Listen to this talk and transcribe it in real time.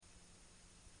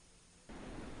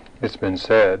It's been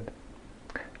said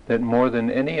that more than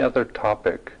any other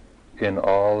topic in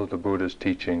all of the Buddha's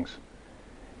teachings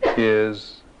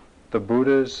is the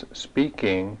Buddha's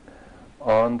speaking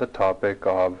on the topic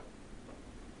of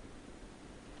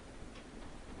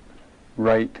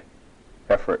right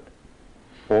effort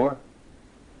or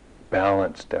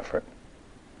balanced effort.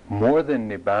 More than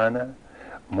nibbana,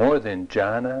 more than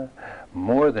jhana,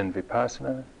 more than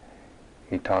vipassana,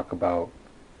 he talked about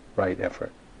right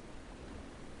effort.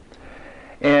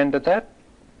 And that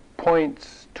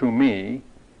points to me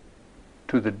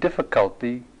to the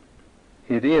difficulty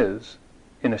it is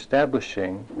in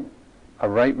establishing a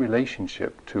right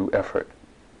relationship to effort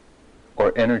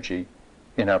or energy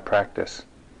in our practice.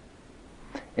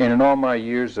 And in all my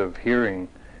years of hearing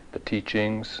the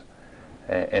teachings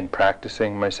and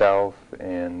practicing myself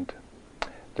and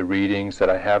the readings that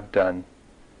I have done,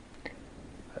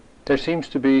 there seems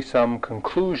to be some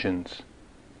conclusions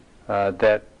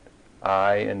that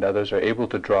I and others are able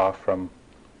to draw from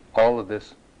all of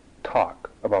this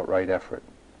talk about right effort.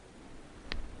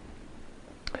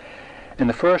 And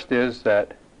the first is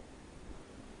that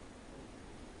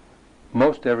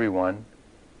most everyone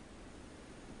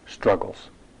struggles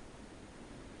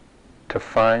to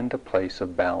find a place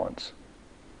of balance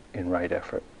in right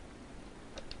effort.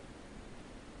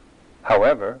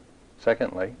 However,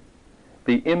 secondly,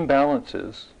 the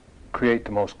imbalances create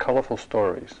the most colorful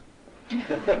stories.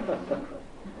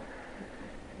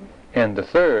 And the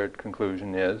third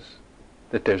conclusion is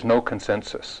that there's no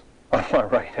consensus on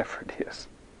what right effort is.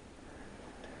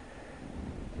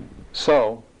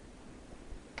 So,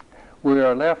 we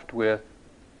are left with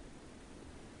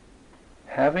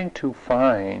having to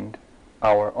find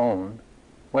our own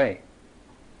way.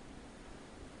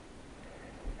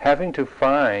 Having to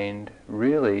find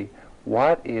really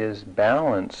what is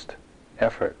balanced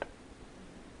effort.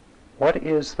 What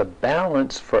is the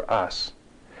balance for us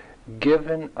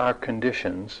given our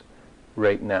conditions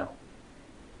right now?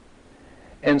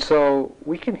 And so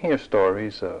we can hear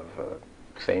stories of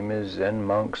famous Zen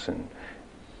monks and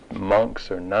monks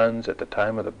or nuns at the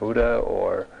time of the Buddha,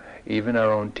 or even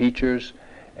our own teachers,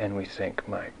 and we think,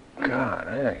 my God,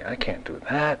 I can't do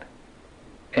that.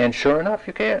 And sure enough,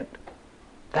 you can't.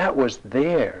 That was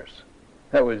theirs.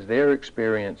 That was their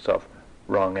experience of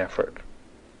wrong effort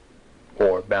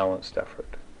or balanced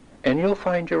effort. And you'll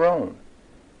find your own.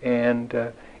 And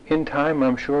in time,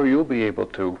 I'm sure you'll be able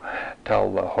to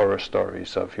tell the horror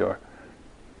stories of your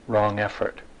wrong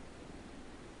effort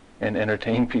and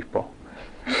entertain people.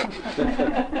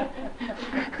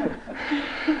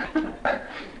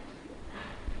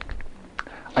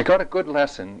 I got a good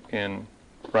lesson in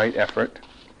right effort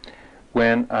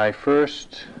when I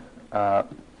first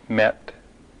met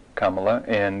Kamala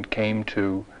and came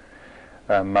to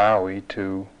Maui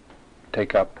to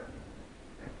take up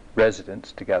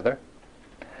residence together.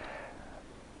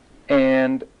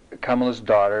 And Kamala's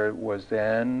daughter was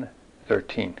then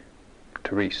 13,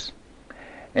 Therese.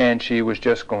 And she was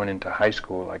just going into high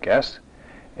school, I guess.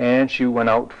 And she went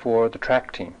out for the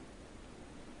track team.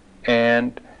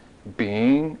 And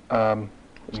being,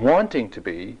 wanting to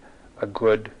be a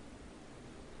good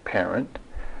parent,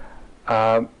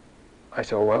 I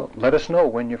said, well, let us know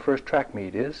when your first track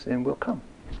meet is, and we'll come.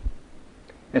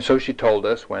 And so she told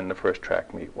us when the first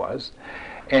track meet was.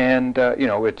 And,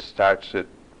 it starts at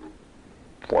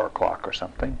 4 o'clock or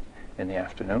something in the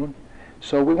afternoon.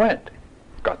 So we went,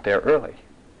 got there early,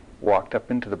 walked up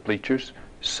into the bleachers,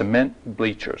 cement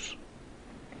bleachers.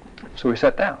 So we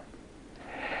sat down.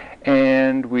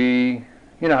 And we,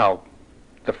 you know how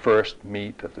the first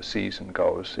meet of the season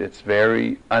goes. It's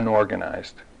very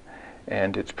unorganized,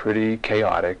 and it's pretty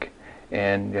chaotic,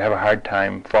 and you have a hard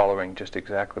time following just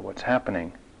exactly what's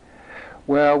happening.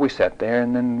 Well, we sat there,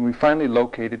 and then we finally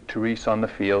located Therese on the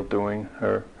field doing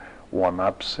her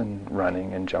warm-ups and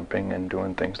running and jumping and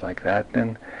doing things like that.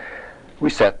 And we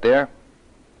sat there,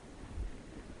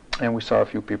 and we saw a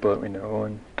few people that we knew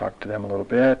and talked to them a little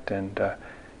bit, and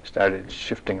started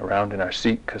shifting around in our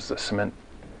seat because the cement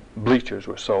bleachers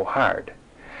were so hard.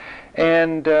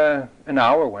 And an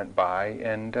hour went by,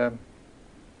 and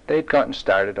they'd gotten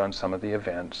started on some of the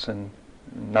events, and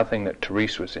nothing that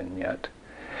Therese was in yet.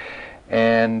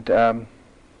 And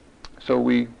so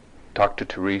we talked to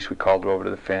Therese, we called her over to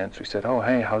the fence, we said, oh,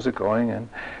 hey, how's it going? And,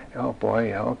 oh, boy,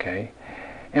 yeah, okay.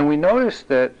 And we noticed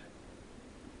that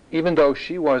even though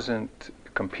she wasn't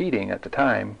competing at the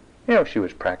time, she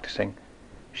was practicing,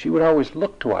 she would always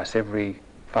look to us every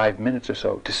 5 minutes or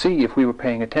so to see if we were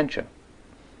paying attention.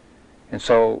 And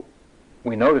so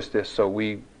we noticed this, so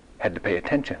we had to pay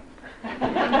attention.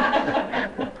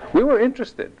 We were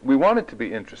interested. We wanted to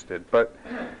be interested, but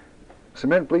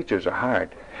Cement bleachers are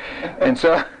hard. And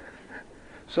so,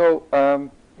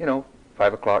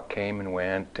 5 o'clock came and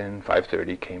went, and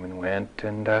 5:30 came and went,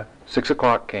 and 6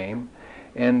 o'clock came,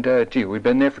 and we'd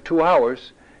been there for 2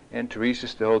 hours, and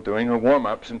Teresa's still doing her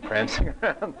warm-ups and prancing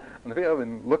around on the field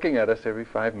and looking at us every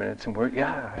 5 minutes, and we're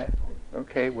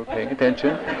paying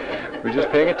attention. We're just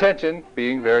paying attention,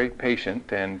 being very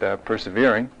patient and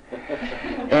persevering.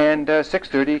 And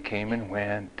 6:30 came and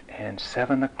went, and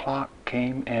 7 o'clock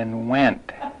came and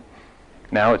went.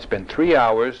 Now it's been 3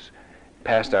 hours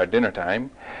past our dinner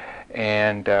time,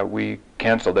 and we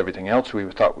canceled everything else we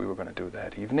thought we were going to do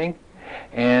that evening,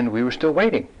 and we were still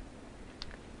waiting.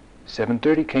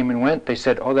 7:30 came and went. They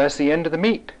said, "Oh, that's the end of the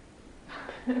meet."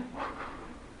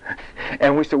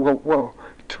 And we said, "Well,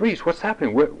 Therese, what's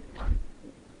happening?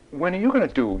 When are you going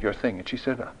to do your thing?" And she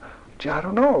said, "Gee, I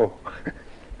don't know."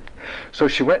 So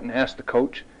she went and asked the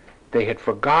coach. They had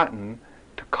forgotten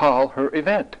to call her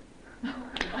event.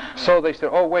 So they said,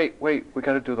 "Oh, wait, we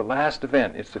got to do the last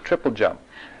event. It's the triple jump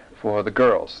for the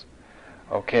girls."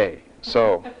 Okay,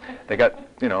 so they got,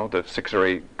 the 6 or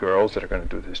 8 girls that are going to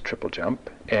do this triple jump,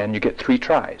 and you get 3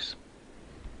 tries.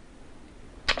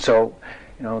 So,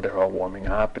 they're all warming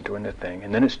up and doing their thing,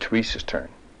 and then it's Teresa's turn.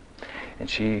 And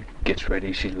she gets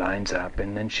ready, she lines up,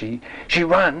 and then she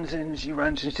runs, and she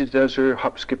does her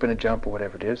hop, skip, and a jump, or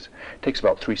whatever it is. It takes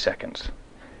about 3 seconds.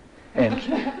 And,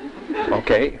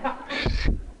 okay,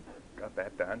 got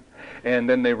that done. And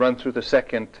then they run through the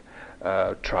second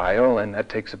trial, and that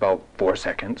takes about 4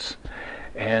 seconds.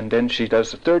 And then she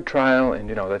does the third trial, and,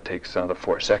 that takes another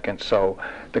 4 seconds. So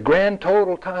the grand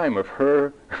total time of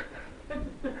her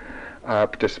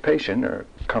participation or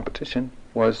competition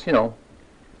was,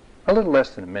 a little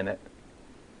less than a minute.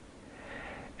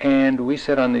 And we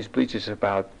sat on these bleachers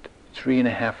about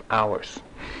 3.5 hours.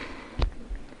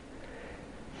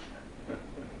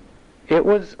 It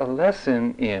was a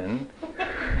lesson in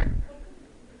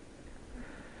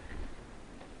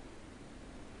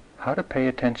how to pay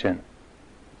attention,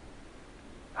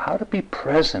 how to be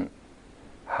present,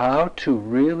 how to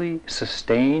really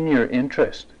sustain your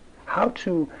interest, how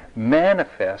to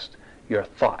manifest your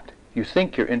thought. You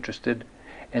think you're interested,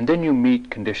 and then you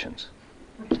meet conditions.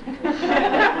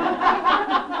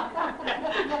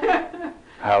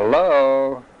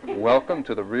 Hello, welcome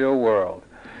to the real world.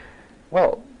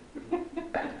 Well,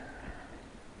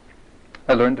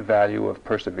 I learned the value of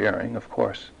persevering, of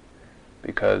course,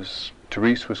 because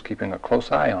Therese was keeping a close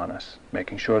eye on us,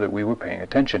 making sure that we were paying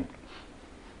attention.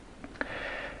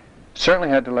 Certainly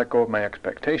had to let go of my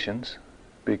expectations,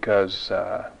 because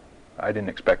I didn't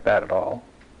expect that at all.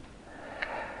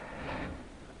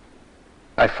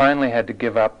 I finally had to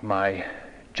give up my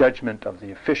judgment of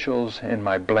the officials and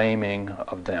my blaming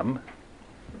of them.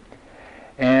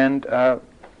 And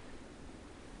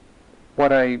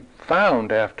what I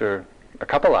found after a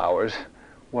couple hours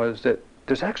was that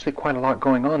there's actually quite a lot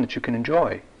going on that you can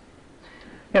enjoy.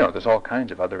 There's all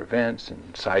kinds of other events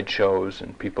and sideshows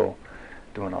and people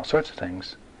doing all sorts of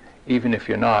things, even if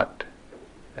you're not,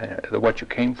 what you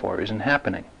came for isn't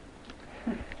happening.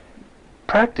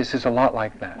 Practice is a lot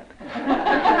like that.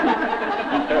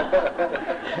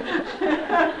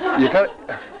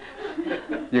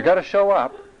 You got to show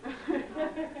up.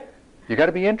 You got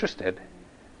to be interested.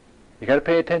 You got to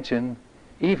pay attention,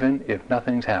 even if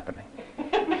nothing's happening.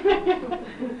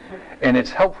 And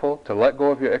it's helpful to let go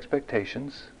of your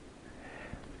expectations.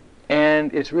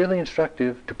 And it's really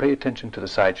instructive to pay attention to the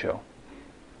sideshow,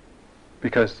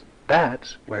 because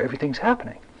that's where everything's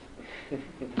happening.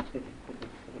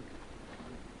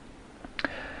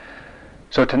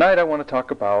 So tonight I want to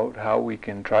talk about how we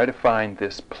can try to find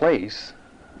this place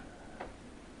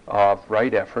of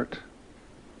right effort,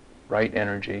 right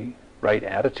energy, right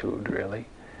attitude, really,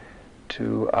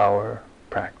 to our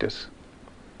practice.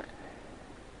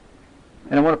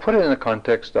 And I want to put it in the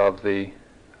context of the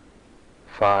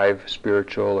 5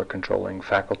 spiritual or controlling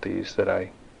faculties that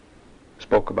I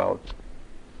spoke about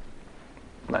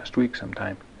last week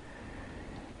sometime.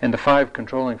 And the 5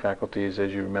 controlling faculties,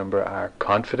 as you remember, are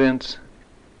confidence,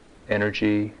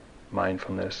 energy,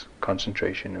 mindfulness,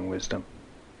 concentration, and wisdom.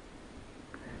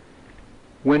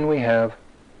 When we have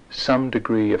some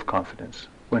degree of confidence,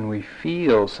 when we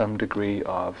feel some degree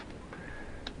of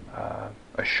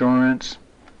assurance,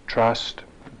 trust,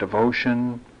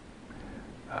 devotion,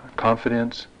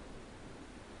 confidence,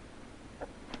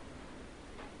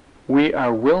 we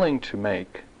are willing to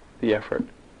make the effort.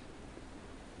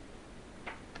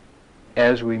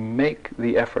 As we make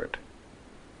the effort,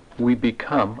 we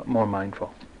become more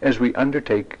mindful. As we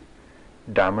undertake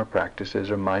Dharma practices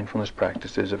or mindfulness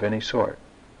practices of any sort,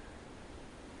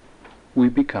 we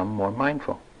become more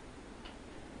mindful.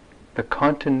 the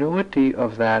continuity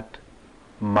of that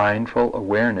mindful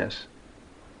awareness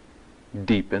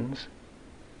deepens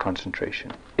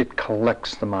concentration. It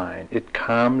collects the mind. It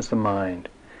calms the mind.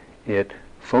 It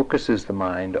focuses the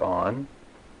mind on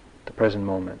the present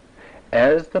moment.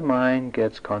 As the mind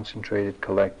gets concentrated,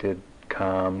 collected,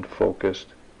 calmed, focused,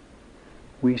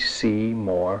 we see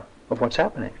more of what's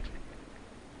happening.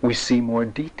 We see more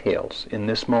details in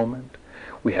this moment.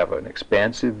 We have an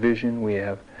expansive vision. We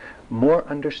have more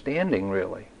understanding,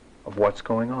 really, of what's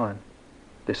going on.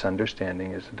 This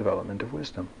understanding is the development of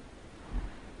wisdom.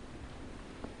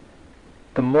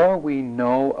 The more we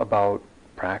know about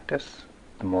practice,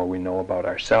 the more we know about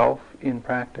ourselves in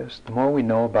practice, the more we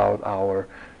know about our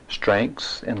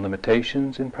strengths and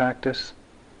limitations in practice,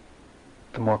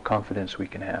 the more confidence we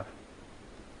can have.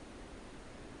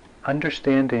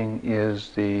 Understanding is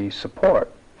the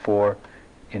support for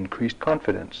increased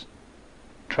confidence,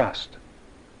 trust,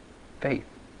 faith,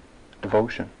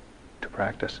 devotion to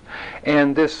practice.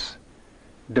 And this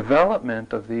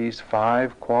development of these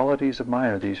 5 qualities of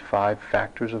mind, or these 5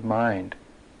 factors of mind,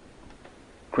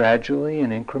 gradually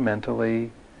and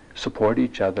incrementally support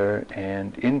each other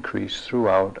and increase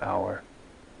throughout our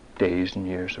days and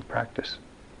years of practice.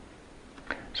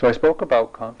 So I spoke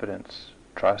about confidence,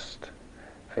 trust,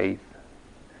 faith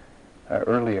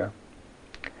earlier,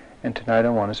 and tonight I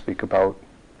want to speak about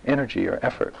energy or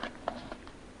effort.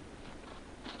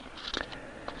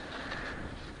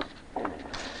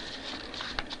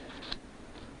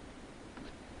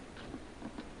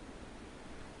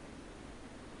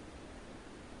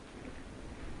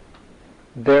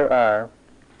 There are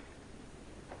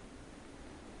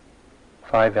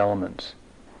 5 elements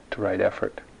to right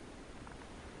effort.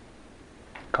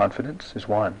 Confidence is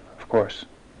one, of course.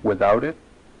 Without it,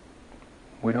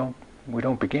 we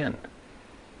don't begin.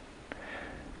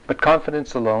 But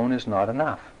confidence alone is not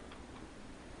enough.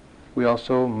 We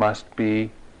also must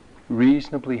be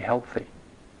reasonably healthy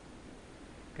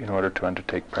in order to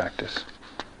undertake practice.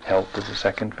 Health is the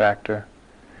second factor.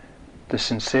 The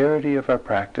sincerity of our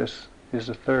practice is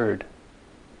the third.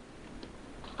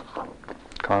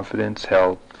 Confidence,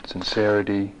 health,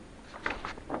 sincerity,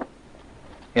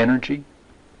 energy,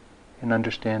 and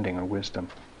understanding or wisdom.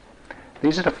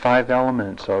 These are the 5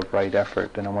 elements of right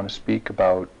effort, and I want to speak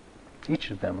about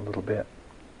each of them a little bit.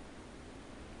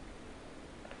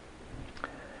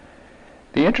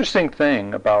 The interesting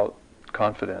thing about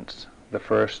confidence, the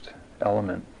first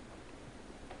element,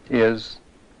 is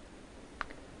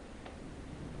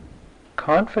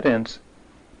confidence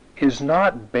is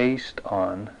not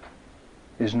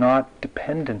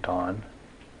dependent on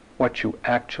what you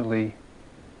actually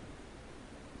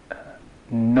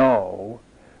know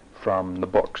from the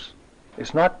books.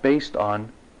 It's not based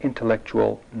on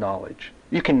intellectual knowledge.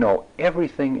 You can know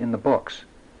everything in the books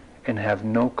and have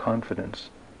no confidence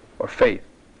or faith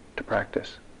to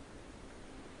practice.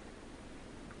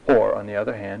 Or, on the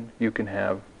other hand, you can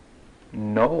have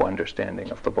no understanding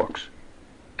of the books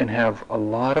and have a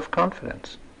lot of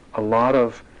confidence, a lot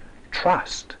of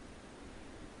trust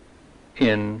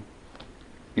in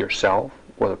yourself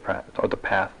or the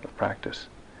path of practice.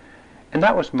 And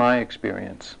that was my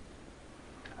experience.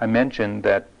 I mentioned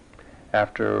that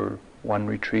after one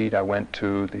retreat I went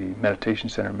to the Meditation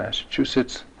Center in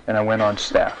Massachusetts, and I went on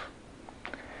staff.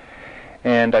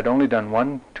 And I'd only done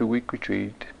one 2-week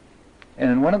retreat, and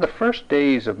in one of the first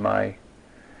days of my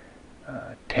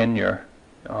tenure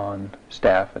on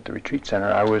staff at the retreat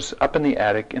center, I was up in the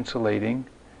attic insulating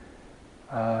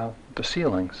the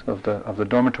ceilings of the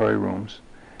dormitory rooms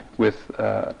with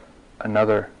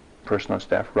another person on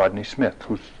staff, Rodney Smith,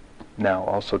 who's now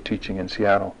also teaching in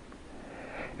Seattle.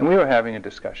 And we were having a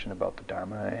discussion about the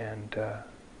Dharma and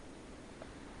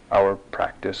our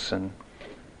practice and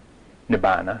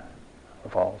Nibbana,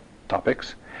 of all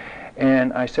topics.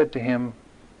 And I said to him,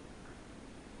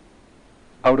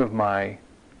 out of my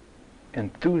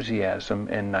enthusiasm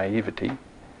and naivety,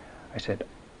 I said,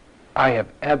 I have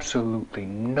absolutely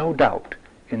no doubt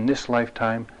in this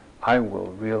lifetime I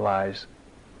will realize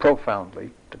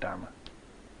profoundly the Dharma.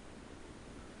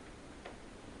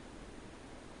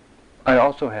 I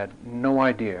also had no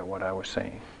idea what I was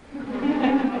saying.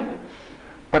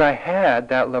 But I had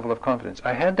that level of confidence.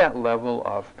 I had that level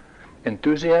of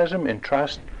enthusiasm and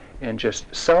trust and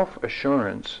just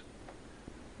self-assurance,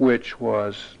 which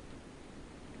was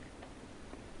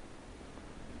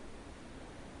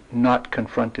not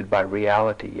confronted by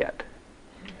reality yet.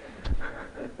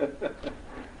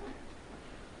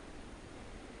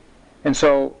 And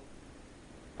so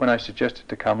when I suggested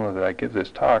to Kamala that I give this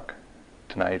talk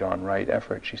tonight on right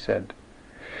effort, she said,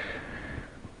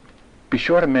 be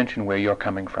sure to mention where you're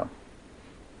coming from.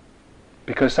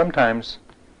 Because sometimes,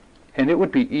 and it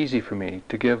would be easy for me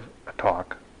to give a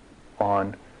talk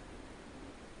on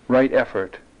right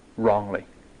effort wrongly,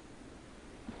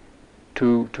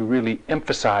 to really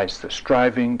emphasize the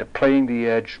striving, the playing the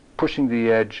edge, pushing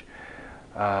the edge,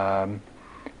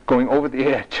 going over the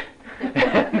edge,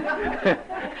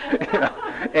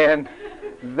 and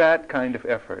that kind of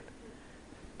effort.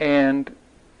 And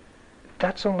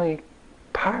that's only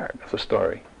part of the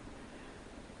story.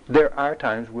 There are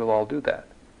times we'll all do that.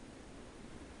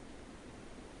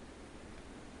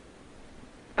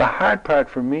 The hard part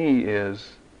for me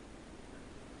is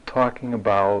talking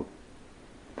about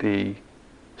the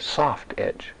soft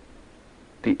edge,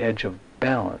 the edge of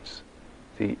balance,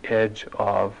 the edge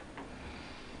of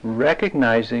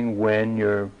recognizing when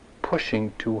you're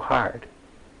pushing too hard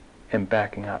and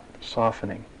backing up,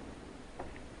 softening,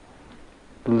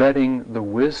 letting the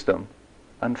wisdom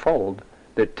unfold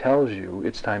that tells you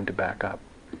it's time to back up.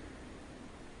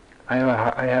 I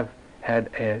have had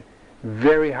a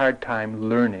very hard time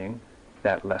learning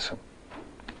that lesson.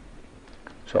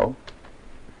 So,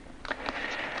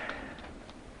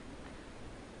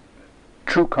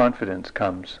 true confidence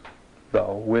comes,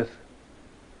 though, with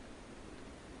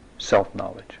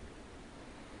self-knowledge.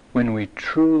 When we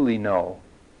truly know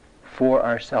for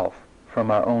ourselves, from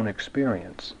our own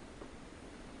experience,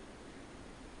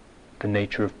 the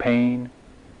nature of pain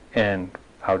and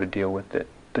how to deal with it,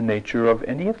 the nature of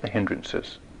any of the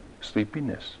hindrances,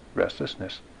 sleepiness,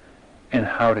 restlessness, and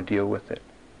how to deal with it.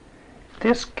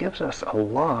 This gives us a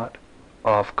lot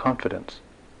of confidence.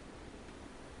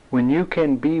 When you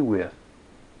can be with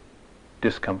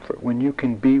discomfort, when you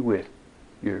can be with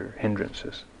your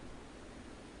hindrances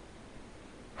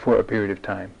for a period of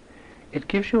time, it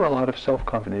gives you a lot of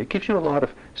self-confidence. It gives you a lot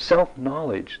of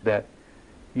self-knowledge that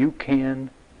you can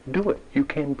do it. You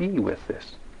can be with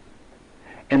this.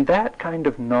 And that kind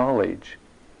of knowledge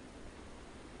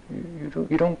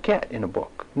you don't get in a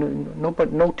book.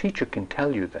 No teacher can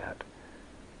tell you that.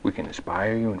 We can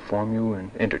inspire you, inform you, and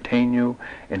entertain you,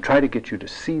 and try to get you to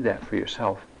see that for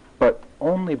yourself. But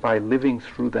only by living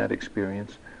through that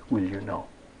experience will you know.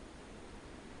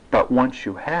 But once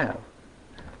you have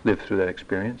lived through that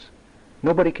experience,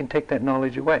 nobody can take that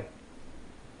knowledge away.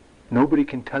 Nobody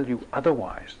can tell you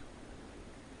otherwise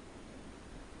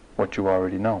what you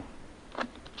already know.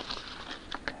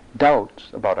 Doubts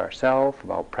about ourselves,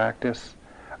 about practice,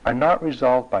 are not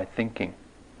resolved by thinking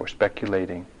or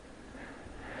speculating,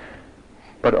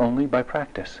 but only by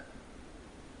practice.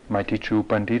 My teacher U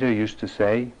Pandita used to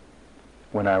say,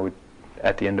 when I would,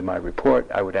 at the end of my report,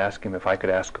 I would ask him if I could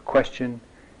ask a question,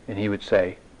 and he would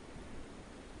say,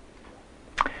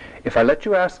 if I let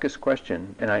you ask this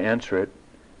question and I answer it,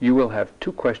 you will have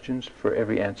 2 questions for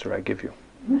every answer I give you.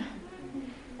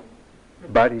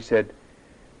 But he said,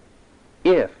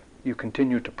 if you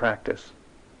continue to practice,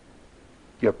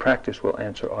 your practice will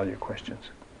answer all your questions.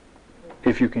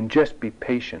 If you can just be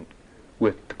patient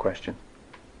with the question.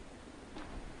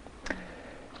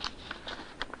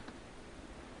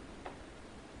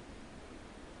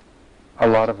 A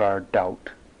lot of our doubt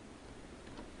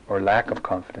or lack of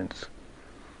confidence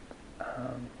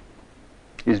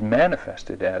is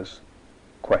manifested as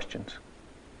questions.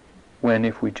 When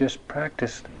if we just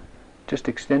practiced, just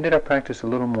extended our practice a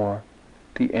little more,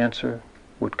 the answer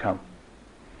would come.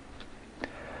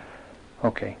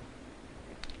 Okay.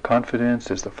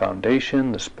 Confidence is the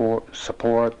foundation, the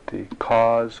support, the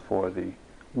cause for the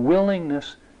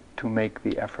willingness to make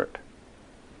the effort.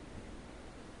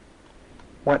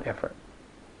 What effort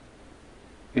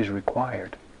is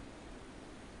required?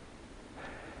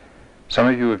 Some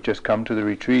of you have just come to the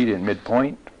retreat in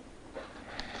midpoint,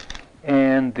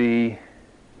 and the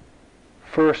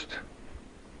first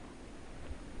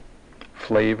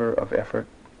flavor of effort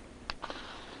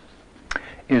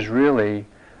is really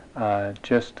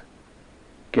just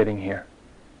getting here.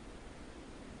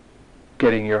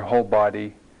 Getting your whole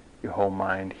body, your whole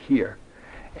mind here,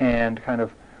 and kind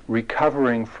of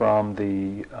recovering from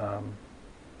the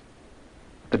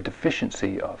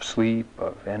deficiency of sleep,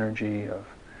 of energy, of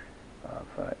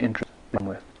interest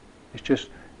with. It's just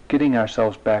getting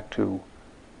ourselves back to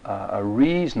a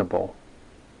reasonable,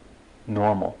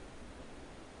 normal.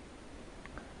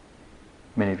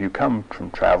 Many of you come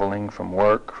from traveling, from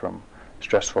work, from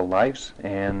stressful lives,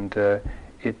 and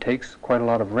it takes quite a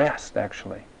lot of rest,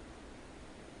 actually,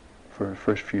 for the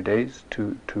first few days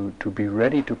to be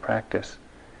ready to practice.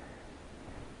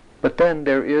 But then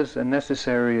there is a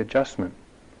necessary adjustment.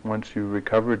 Once you've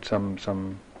recovered some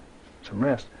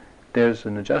rest, there's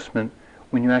an adjustment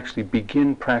when you actually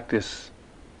begin practice.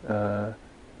 I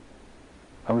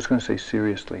was going to say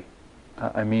seriously.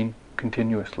 I mean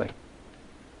continuously.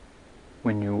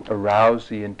 when you arouse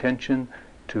the intention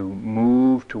to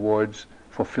move towards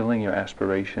fulfilling your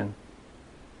aspiration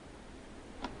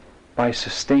by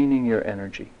sustaining your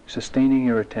energy, sustaining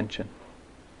your attention.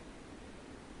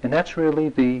 And that's really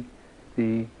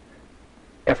the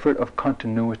effort of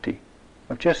continuity,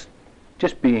 of just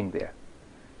being there,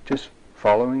 just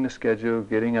following the schedule,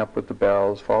 getting up with the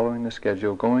bells, following the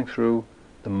schedule, going through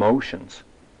the motions,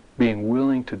 being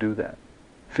willing to do that,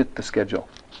 fit the schedule.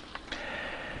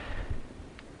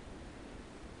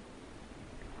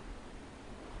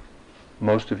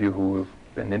 Most of you who have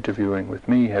been interviewing with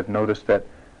me have noticed that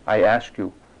I ask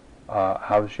you,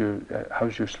 how's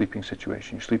your sleeping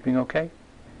situation? You sleeping okay?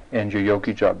 And your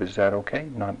yogi job, is that okay?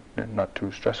 Not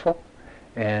too stressful?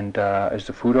 And is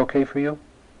the food okay for you?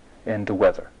 And the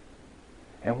weather.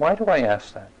 And why do I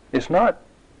ask that? It's not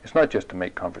just to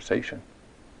make conversation.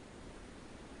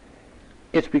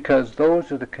 It's because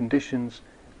those are the conditions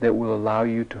that will allow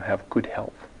you to have good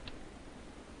health.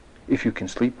 If you can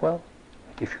sleep well,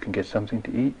 if you can get something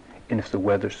to eat, and if the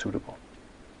weather's suitable.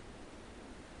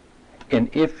 And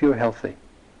if you're healthy,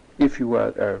 if you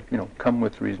are come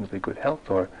with reasonably good health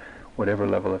or whatever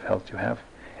level of health you have,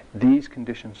 these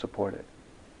conditions support it.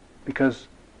 Because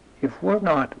if we're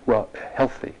not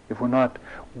healthy, if we're not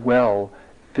well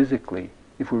physically,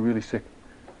 if we're really sick,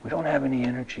 we don't have any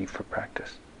energy for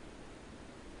practice,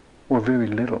 or very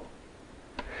little.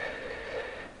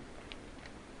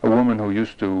 A woman who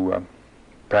used to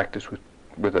practice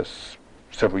with us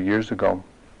several years ago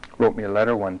wrote me a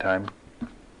letter one time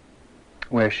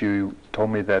where she told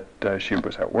me that she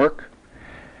was at work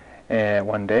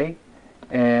one day,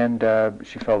 and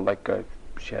she felt like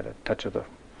she had a touch of the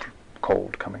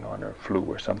cold coming on, or flu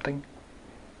or something,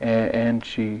 and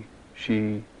she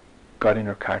got in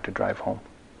her car to drive home.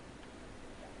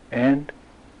 And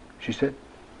she said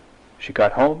she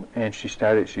got home and she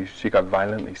got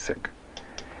violently sick.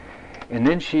 And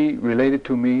then she related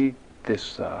to me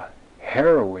this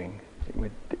harrowing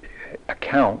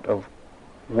account of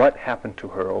what happened to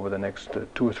her over the next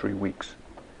 2 or 3 weeks,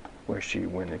 where she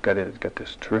got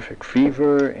this terrific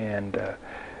fever and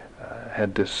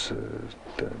had this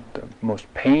the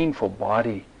most painful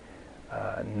body,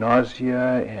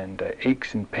 nausea and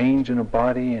aches and pains in her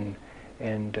body,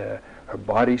 and her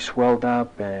body swelled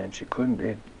up, and she couldn't.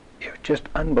 It was just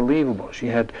unbelievable. She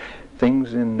had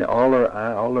things in all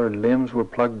her limbs were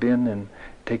plugged in, and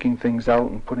taking things out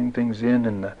and putting things in,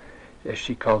 and as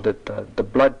she called it, the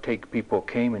blood take people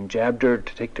came and jabbed her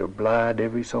to take their blood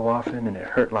every so often, and it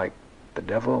hurt like the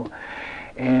devil.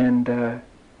 And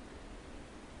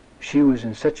she was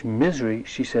in such misery.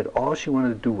 She said all she wanted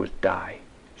to do was die.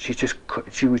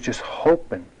 She was just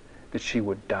hoping that she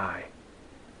would die,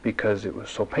 because it was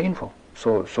so painful,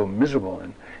 so miserable,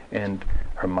 and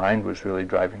her mind was really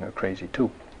driving her crazy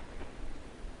too.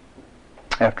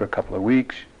 After a couple of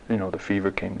weeks, the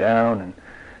fever came down, and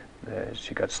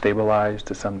she got stabilized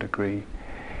to some degree.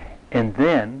 And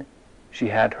then she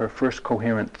had her first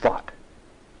coherent thought.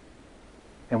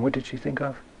 And what did she think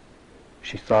of?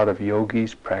 She thought of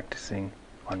yogis practicing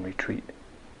on retreat.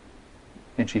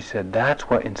 And she said that's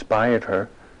what inspired her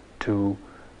to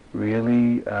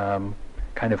really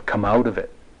kind of come out of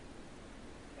it.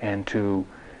 And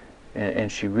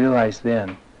she realized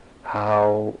then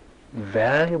how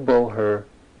valuable her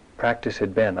practice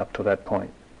had been up to that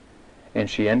point. And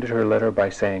she ended her letter by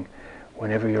saying,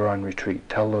 whenever you're on retreat,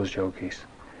 tell those yogis,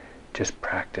 just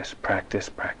practice, practice,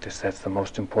 practice. That's the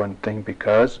most important thing,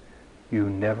 because you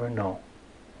never know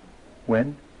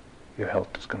when your health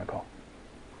is going to go.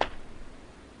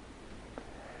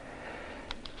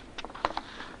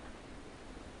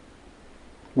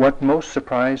 What most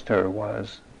surprised her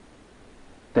was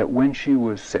that when she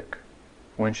was sick,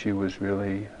 when she was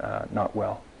really not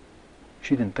well,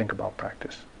 she didn't think about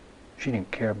practice. She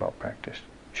didn't care about practice.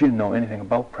 She didn't know anything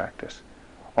about practice.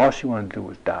 All she wanted to do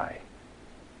was die.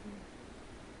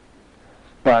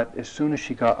 But as soon as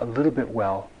she got a little bit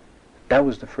well, that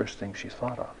was the first thing she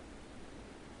thought of,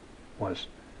 was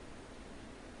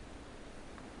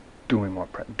doing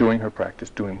her practice,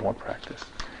 doing more practice,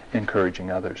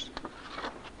 encouraging others.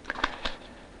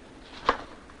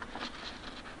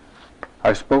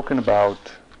 I've spoken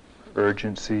about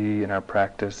urgency in our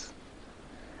practice.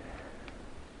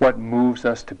 What moves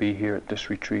us to be here at this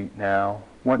retreat now?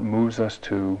 What moves us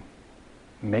to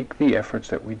make the efforts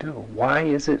that we do? Why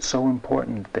is it so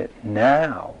important that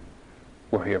now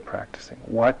we're here practicing?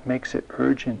 What makes it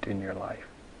urgent in your life?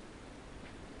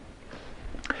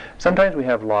 Sometimes we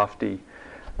have lofty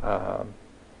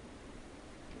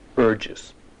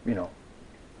urges,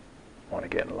 want to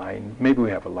get in line. Maybe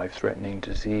we have a life-threatening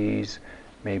disease.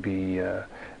 Maybe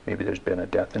there's been a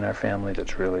death in our family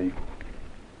that's really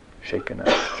shaken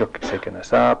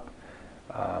us up.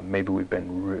 Maybe we've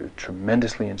been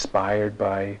tremendously inspired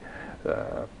by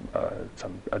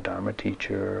a Dharma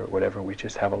teacher or whatever. We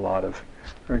just have a lot of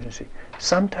urgency.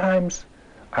 Sometimes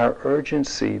our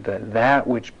urgency, that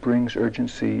which brings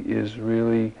urgency, is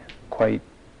really quite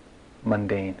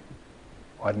mundane,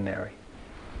 ordinary.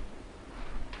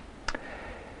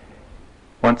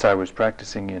 Once I was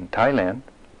practicing in Thailand,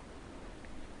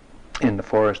 in the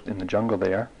forest, in the jungle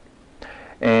there,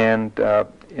 and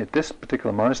at this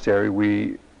particular monastery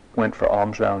we went for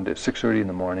alms round at 6:30 in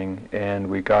the morning, and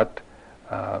we got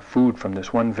food from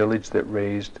this one village that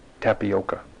raised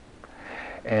tapioca.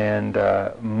 And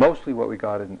mostly what we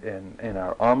got in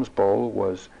our alms bowl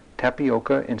was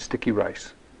tapioca and sticky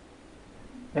rice.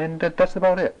 And that's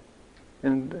about it.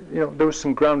 And there was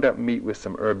some ground up meat with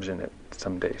some herbs in it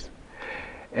some days.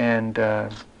 And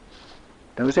that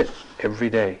was it, every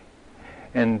day.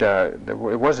 And it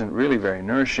wasn't really very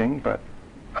nourishing, but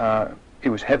it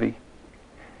was heavy.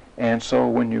 And so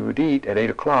when you would eat at 8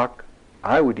 o'clock,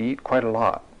 I would eat quite a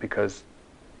lot, because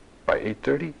by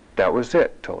 8:30, that was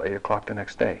it, till 8 o'clock the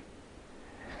next day.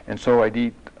 And so I'd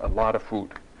eat a lot of food.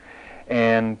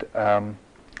 And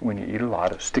when you eat a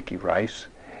lot of sticky rice,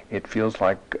 it feels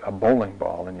like a bowling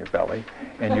ball in your belly,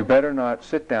 and you better not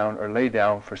sit down or lay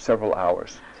down for several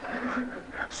hours.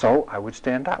 So I would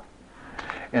stand up.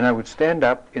 And I would stand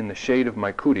up in the shade of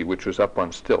my kuti, which was up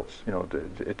on stilts.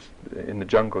 It's in the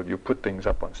jungle, you put things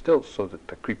up on stilts so that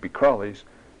the creepy crawlies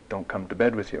don't come to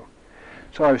bed with you.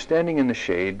 So I was standing in the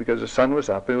shade because the sun was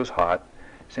up, it was hot,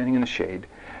 standing in the shade.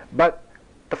 But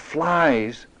the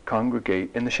flies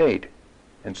congregate in the shade.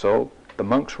 And so the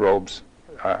monk's robes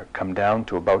come down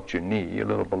to about your knee, a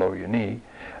little below your knee,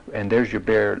 and there's your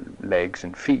bare legs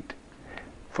and feet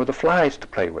for the flies to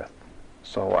play with.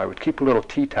 So I would keep a little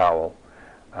tea towel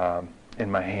in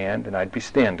my hand, and I'd be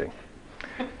standing,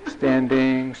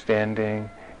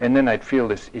 and then I'd feel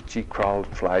this itchy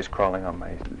flies crawling on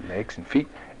my legs and feet,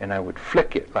 and I would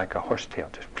flick it like a horsetail,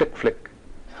 just flick, flick,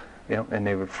 and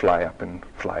they would fly up and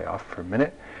fly off for a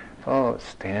minute. Oh,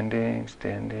 standing,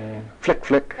 flick,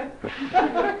 flick,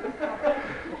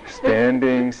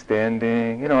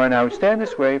 standing, and I would stand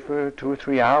this way for 2 or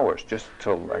 3 hours, just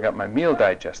till I got my meal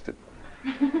digested.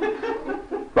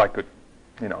 I could,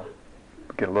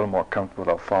 get a little more comfortable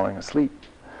without falling asleep.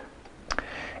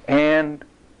 And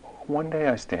one day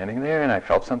I was standing there, and I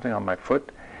felt something on my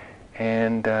foot,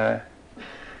 and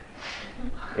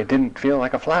it didn't feel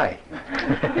like a fly.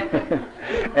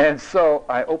 And so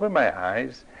I opened my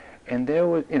eyes, and there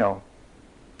was,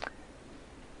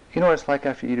 it's like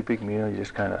after you eat a big meal, you're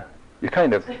kind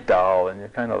of dull, and you're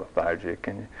kind of lethargic,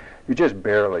 and you're just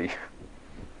barely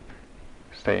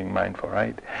staying mindful,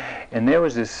 right? And there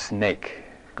was this snake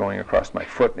going across my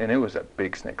foot, and it was a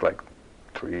big snake, like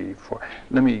 3, 4.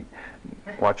 Let me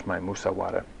watch my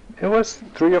musawada. It was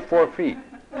 3 or 4 feet.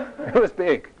 It was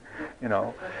big,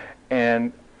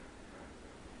 and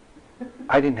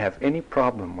I didn't have any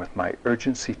problem with my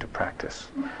urgency to practice.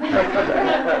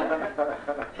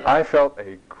 I felt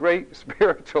a great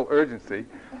spiritual urgency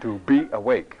to be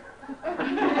awake.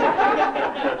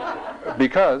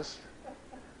 Because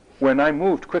when I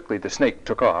moved quickly, the snake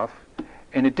took off,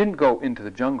 and it didn't go into the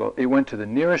jungle. It went to the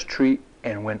nearest tree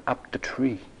and went up the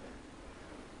tree.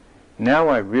 Now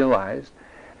I realized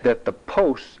that the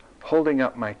posts holding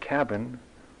up my cabin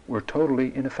were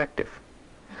totally ineffective.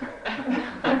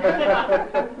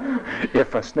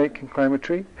 If a snake can climb a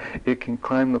tree, it can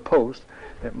climb the post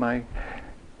that my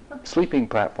sleeping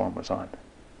platform was on.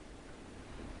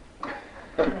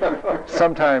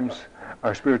 Sometimes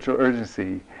our spiritual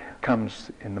urgency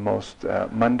comes in the most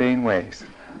mundane ways.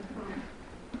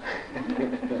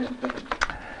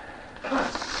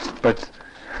 But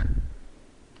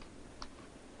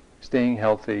staying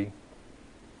healthy,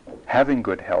 having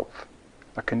good health,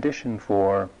 a condition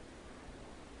for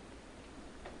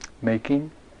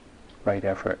making right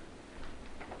effort.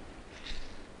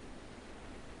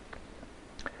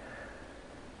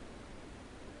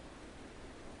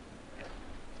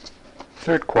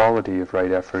 Third quality of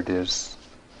right effort is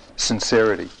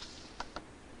sincerity.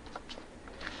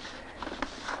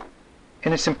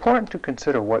 And it's important to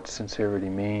consider what sincerity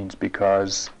means,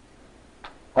 because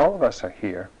all of us are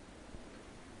here.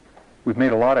 We've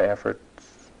made a lot of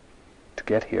efforts to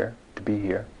get here, to be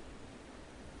here.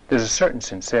 There's a certain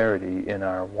sincerity in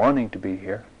our wanting to be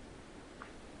here,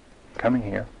 coming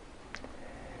here.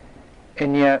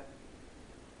 And yet,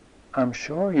 I'm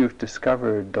sure you've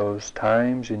discovered those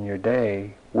times in your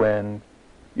day when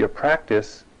your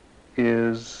practice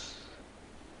is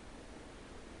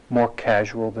more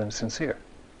casual than sincere,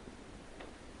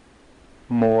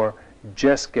 more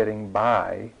just getting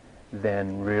by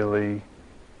than really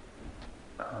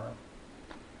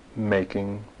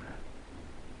making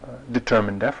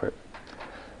determined effort.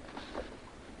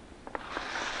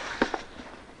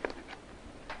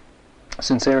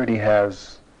 Sincerity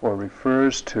has, or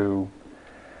refers to,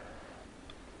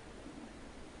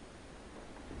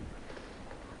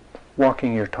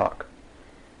 walking your talk.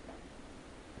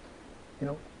 You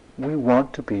know, we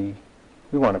want to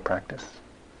practice.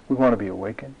 We want to be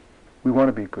awakened. We want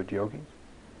to be good yogis.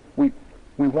 We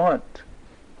want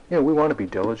to be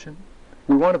diligent.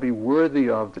 We want to be worthy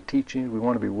of the teachings. We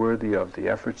want to be worthy of the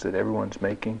efforts that everyone's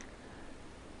making.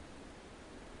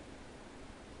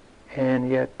 And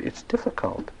yet it's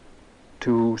difficult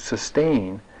to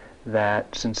sustain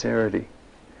that sincerity.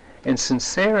 And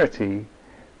sincerity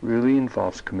really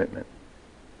involves commitment.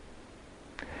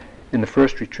 In the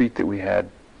first retreat that we had,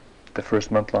 the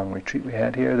first month-long retreat we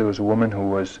had here, there was a woman who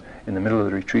was in the middle of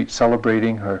the retreat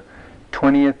celebrating her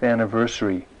 20th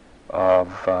anniversary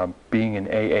of being in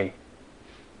AA.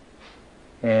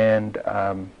 And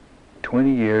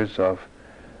 20 years of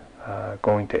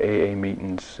going to AA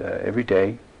meetings every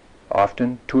day,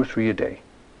 often 2 or 3 a day.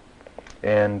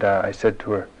 And I said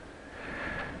to her,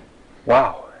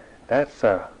 wow, that's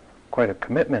quite a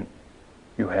commitment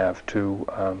you have to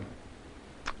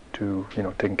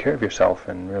taking care of yourself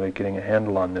and really getting a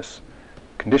handle on this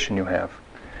condition you have.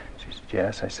 She said,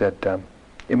 yes. I said,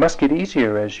 it must get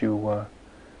easier as you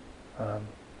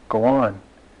go on.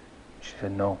 She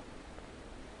said, no.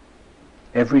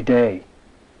 Every day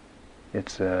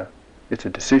it's a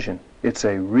decision. It's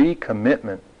a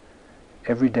recommitment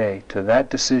every day to that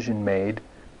decision made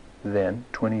then,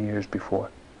 20 years before.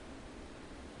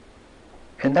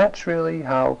 And that's really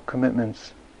how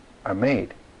commitments are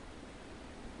made,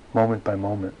 moment by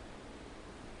moment.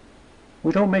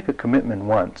 We don't make a commitment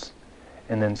once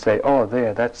and then say, oh,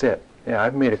 that's it. Yeah,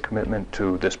 I've made a commitment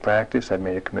to this practice, I've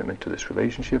made a commitment to this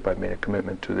relationship, I've made a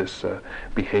commitment to this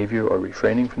behavior or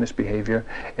refraining from this behavior,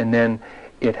 and then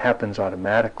it happens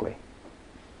automatically.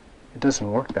 It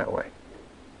doesn't work that way.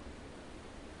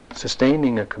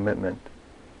 Sustaining a commitment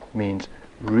means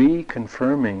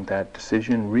reconfirming that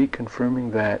decision,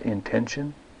 reconfirming that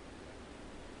intention,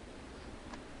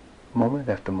 moment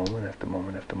after moment after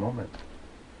moment after moment.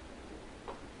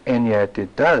 And yet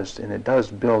it does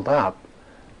build up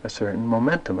a certain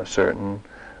momentum, a certain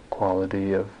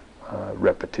quality of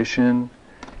repetition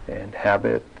and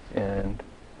habit, and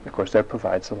of course that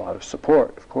provides a lot of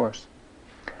support, of course.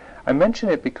 I mention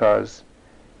it because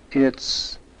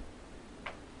it's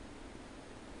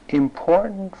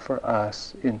important for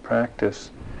us in practice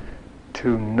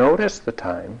to notice the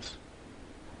times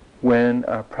when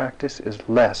our practice is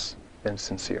less than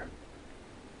sincere.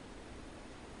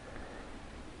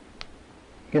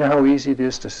 You know how easy it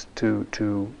is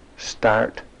to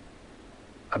start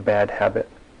a bad habit?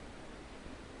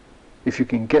 If you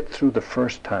can get through the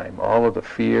first time, all of the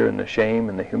fear and the shame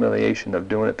and the humiliation of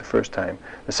doing it the first time,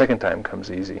 the second time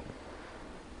comes easy.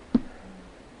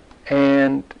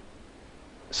 And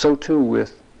so too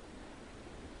with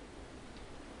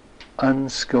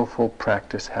unskillful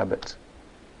practice habits.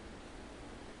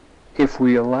 If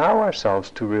we allow ourselves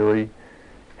to really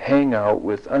hang out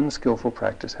with unskillful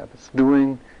practice habits,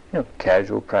 doing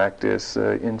casual practice,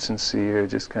 insincere,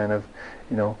 just kind of,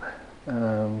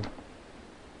 and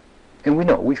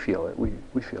we feel it,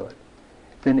 we feel it,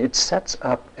 then it sets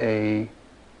up a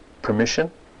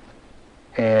permission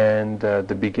and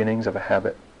the beginnings of a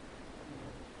habit,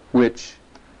 which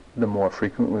the more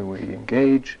frequently we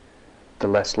engage, the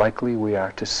less likely we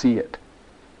are to see it.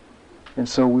 And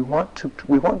so we want to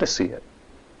see it.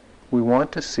 We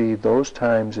want to see those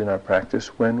times in our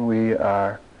practice when we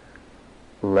are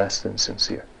less than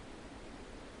sincere,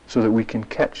 so that we can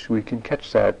catch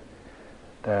that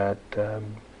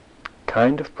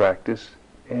kind of practice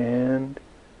and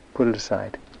put it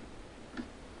aside.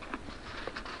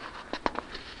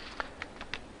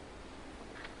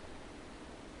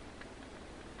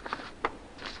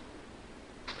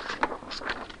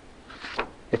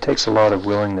 It takes a lot of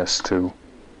willingness to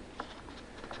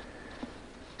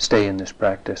stay in this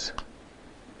practice.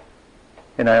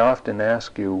 And I often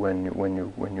ask you when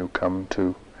you come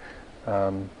to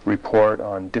report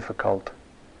on difficult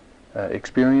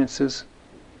experiences,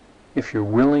 if you're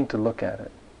willing to look at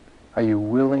it, are you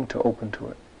willing to open to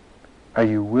it? Are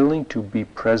you willing to be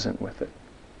present with it?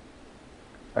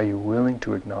 Are you willing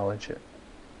to acknowledge it?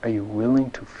 Are you willing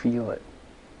to feel it?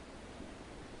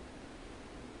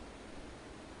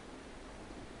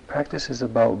 Practice is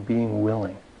about being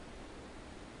willing.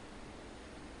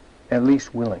 At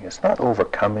least willing. It's not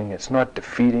overcoming, it's not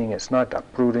defeating, it's not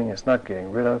uprooting, it's not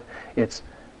getting rid of. It's,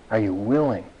 are you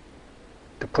willing?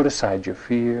 to put aside your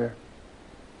fear,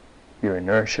 your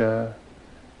inertia,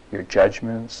 your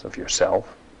judgments of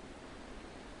yourself,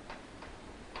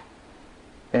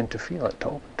 and to feel it, to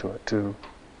open to it, to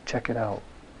check it out.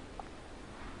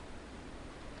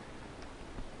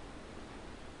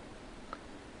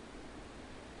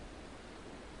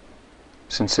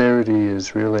 Sincerity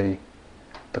is really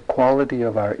the quality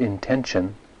of our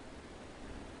intention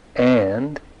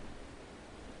and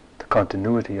the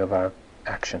continuity of our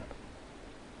action.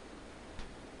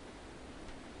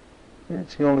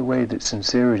 It's the only way that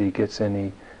sincerity gets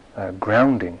any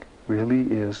grounding, really,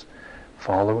 is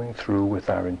following through with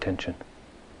our intention.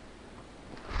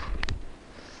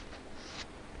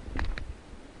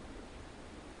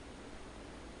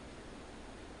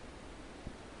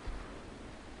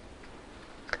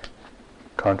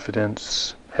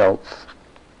 Confidence, health,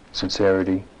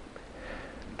 sincerity.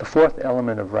 The fourth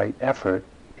element of right effort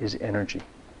is energy.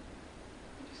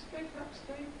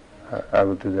 I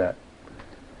will do that.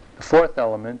 The fourth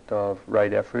element of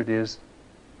right effort is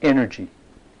energy.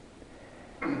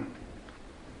 And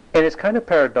it's kind of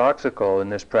paradoxical in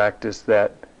this practice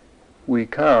that we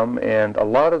come and a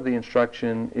lot of the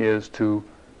instruction is to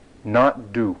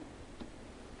not do.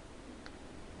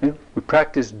 We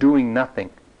practice doing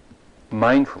nothing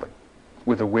mindfully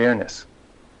with awareness.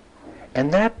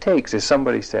 And that takes, as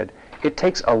somebody said, it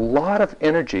takes a lot of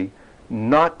energy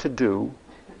not to do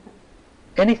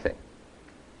anything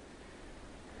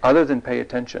other than pay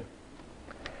attention.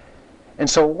 And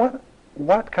so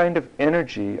what kind of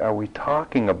energy are we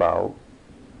talking about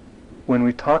when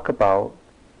we talk about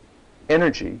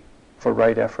energy for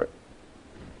right effort?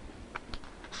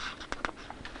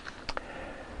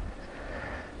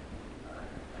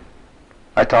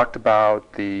 I talked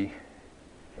about the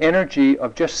energy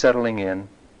of just settling in,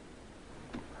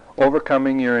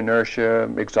 overcoming your inertia,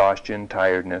 exhaustion,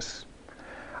 tiredness.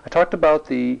 I talked about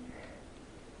the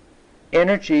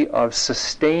energy of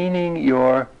sustaining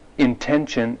your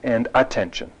intention and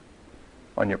attention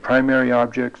on your primary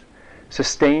objects,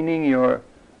 sustaining your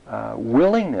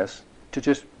willingness to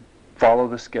just follow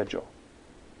the schedule.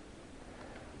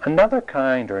 Another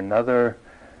kind or another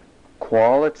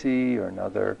quality or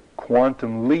another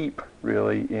quantum leap,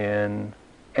 really, in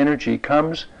energy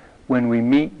comes when we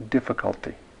meet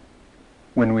difficulty,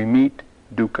 when we meet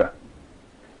dukkha.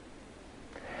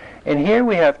 And here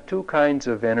we have two kinds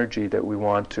of energy that we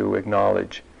want to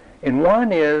acknowledge. And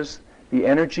one is the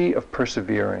energy of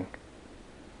persevering,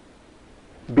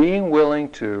 being willing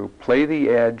to play the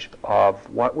edge of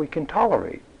what we can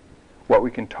tolerate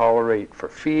for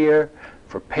fear,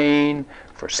 for pain,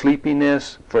 for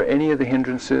sleepiness, for any of the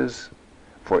hindrances,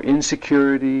 for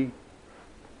insecurity.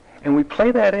 And we play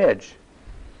that edge.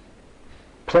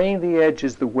 Playing the edge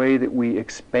is the way that we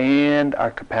expand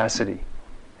our capacity.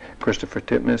 Christopher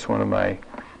Titmuss, one of my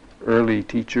early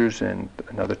teachers and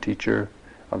another teacher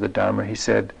of the Dharma, he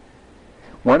said,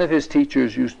 one of his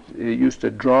teachers used to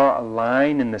draw a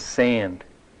line in the sand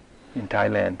in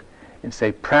Thailand and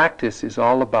say, practice is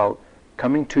all about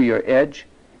coming to your edge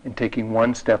and taking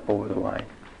one step over the line.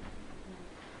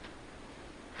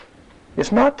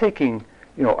 It's not taking,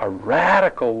 a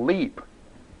radical leap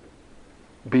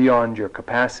beyond your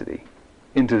capacity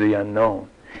into the unknown.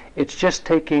 It's just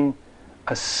taking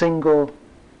a single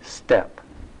step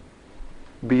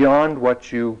beyond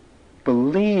what you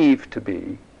believe to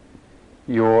be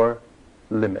your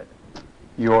limit,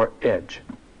 your edge,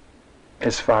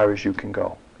 as far as you can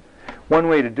go. One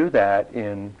way to do that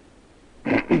in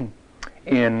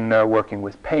working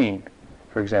with pain,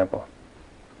 for example,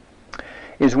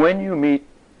 is when you meet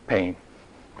pain,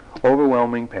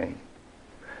 overwhelming pain,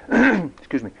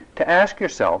 excuse me, to ask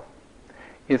yourself,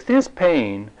 if this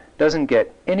pain doesn't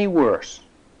get any worse,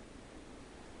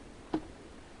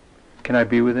 can I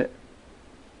be with it?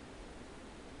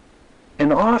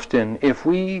 And often, if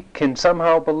we can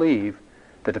somehow believe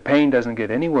that the pain doesn't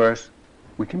get any worse,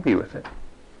 we can be with it.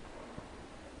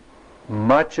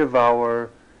 Much of our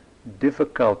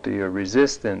difficulty or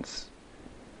resistance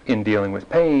in dealing with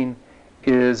pain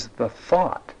is the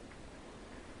thought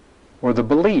or the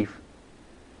belief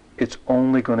it's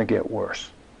only going to get worse.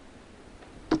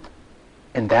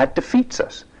 And that defeats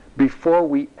us before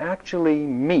we actually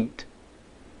meet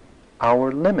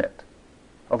our limit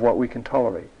of what we can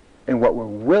tolerate and what we're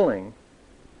willing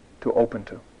to open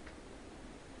to.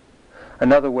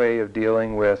 Another way of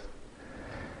dealing with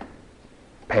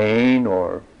pain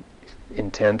or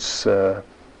intense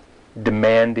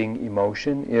demanding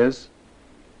emotion is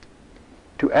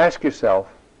to ask yourself,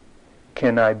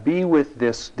 can I be with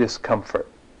this discomfort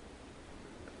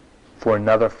for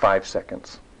another 5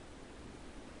 seconds?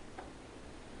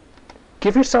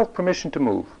 Give yourself permission to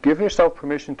move. Give yourself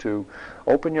permission to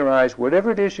open your eyes,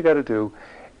 whatever it is you got to do,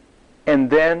 and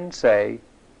then say,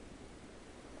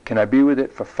 can I be with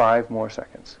it for 5 more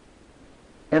seconds?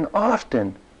 And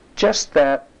often, just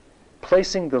that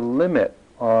placing the limit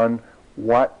on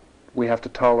what we have to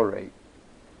tolerate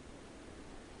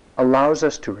allows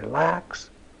us to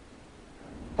relax,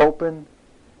 open,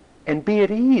 and be at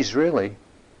ease, really,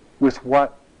 with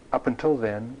what up until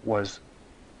then was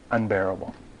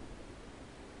unbearable.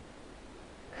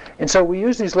 And so we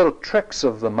use these little tricks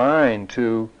of the mind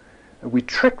we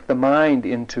trick the mind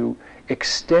into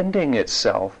extending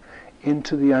itself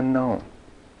into the unknown,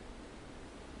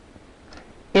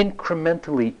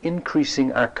 incrementally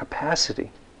increasing our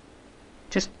capacity,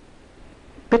 just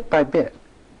bit by bit.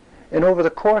 And over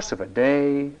the course of a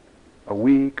day, a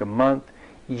week, a month,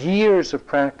 years of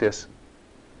practice,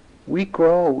 we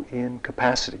grow in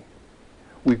capacity.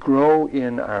 We grow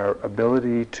in our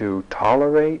ability to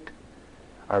tolerate,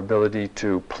 our ability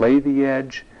to play the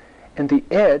edge, and the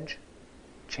edge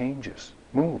changes,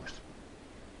 moves.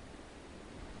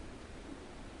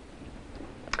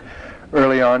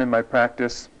 Early on in my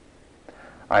practice,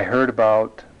 I heard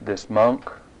about this monk,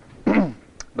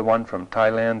 the one from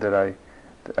Thailand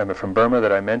from Burma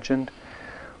that I mentioned,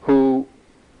 who,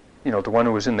 the one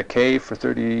who was in the cave for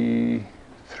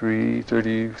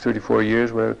 34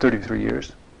 years, whatever, 33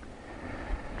 years.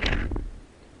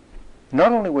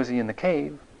 Not only was he in the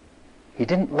cave, he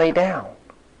didn't lay down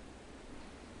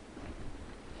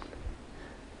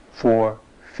for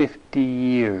 50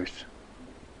 years.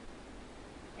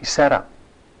 He sat up.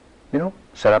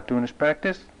 Sat up doing his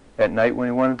practice. At night when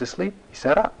he wanted to sleep, he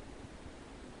sat up.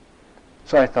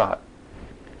 So I thought,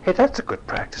 hey, that's a good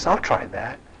practice. I'll try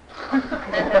that.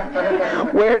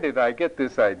 Where did I get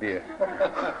this idea?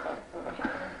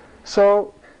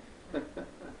 So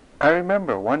I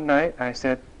remember one night I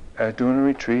said, doing a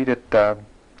retreat at the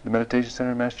Meditation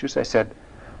Center in Massachusetts, I said,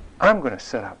 I'm going to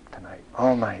sit up tonight,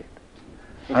 all night.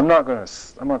 I'm not going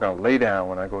to lay down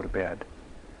when I go to bed.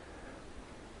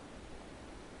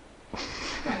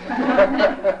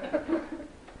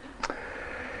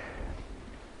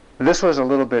 This was a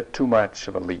little bit too much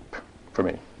of a leap for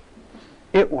me.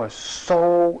 It was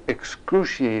so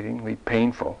excruciatingly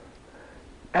painful.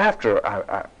 After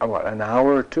an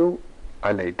hour or two,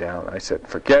 I laid down. I said,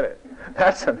 forget it.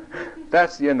 That's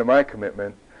the end of my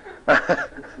commitment.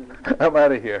 I'm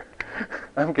out of here.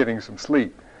 I'm getting some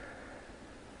sleep.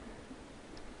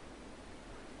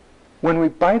 When we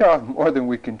bite off more than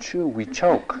we can chew, we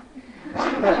choke.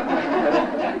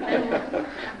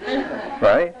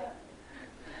 Right?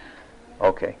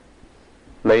 Okay.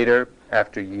 Later,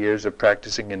 after years of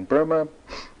practicing in Burma,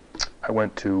 I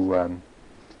went to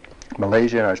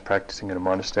Malaysia, and I was practicing in a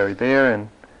monastery there,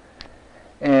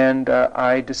 and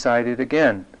I decided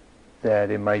again that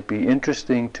it might be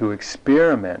interesting to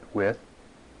experiment with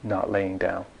not laying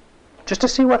down, just to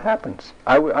see what happens.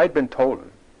 I'd been told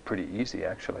pretty easy,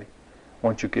 actually.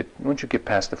 Once you get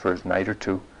past the first night or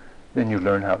two, then you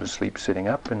learn how to sleep sitting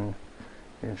up, and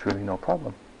it's really no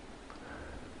problem.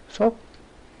 So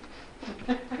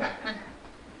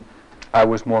I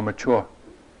was more mature,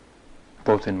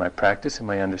 both in my practice and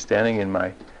my understanding and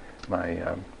my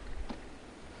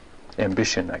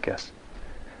ambition, I guess.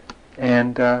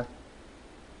 And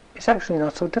it's actually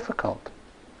not so difficult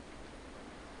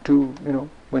to,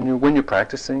 when you're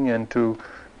practicing, and to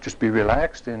just be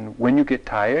relaxed, and when you get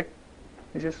tired,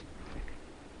 you just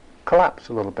collapse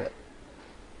a little bit.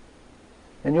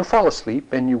 And you'll fall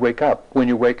asleep, and you wake up. When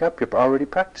you wake up, you're already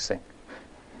practicing.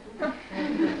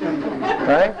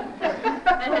 Right?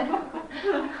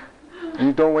 And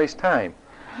you don't waste time.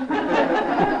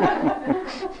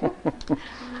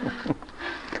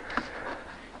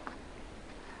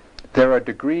 There are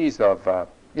degrees of,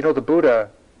 the Buddha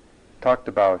talked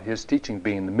about his teaching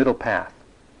being the middle path.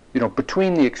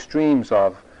 Between the extremes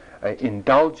of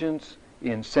indulgence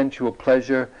in sensual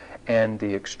pleasure and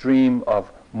the extreme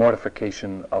of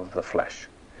mortification of the flesh.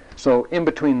 So in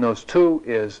between those two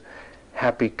is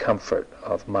happy comfort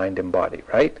of mind and body,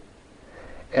 right?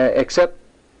 Except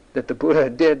that the Buddha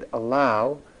did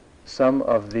allow some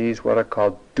of these what are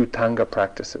called Dhutanga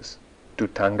practices.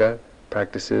 Dhutanga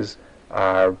practices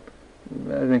are,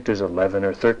 I think there's 11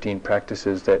 or 13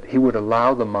 practices that he would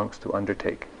allow the monks to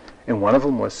undertake. And one of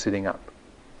them was sitting up.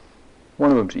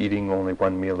 One of them's eating only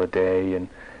one meal a day,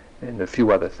 and a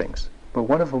few other things. But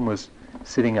one of them was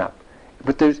sitting up.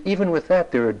 But even with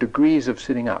that, there are degrees of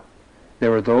sitting up.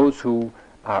 There are those who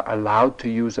are allowed to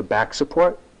use a back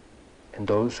support, and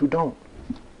those who don't.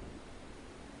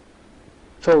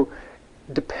 So,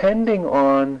 depending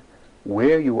on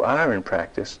where you are in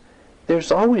practice,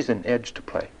 there's always an edge to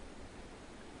play.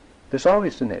 There's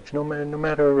always an edge, no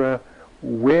matter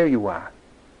where you are.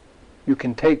 You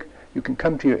can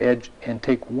come to your edge and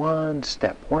take one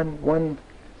step, one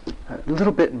a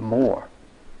little bit more.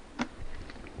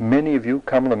 Many of you,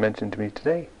 Kamala mentioned to me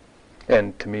today,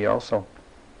 and to me also,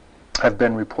 have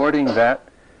been reporting that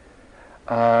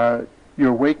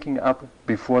you're waking up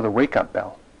before the wake-up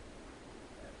bell.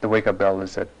 The wake-up bell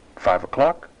is at 5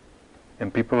 o'clock,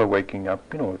 and people are waking up,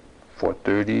 at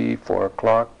 4:30, 4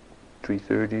 o'clock,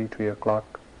 3:30, 3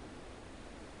 o'clock.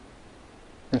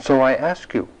 And so I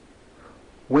ask you,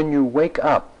 when you wake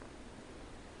up,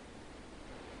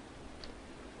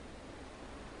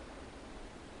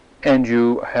 and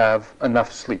you have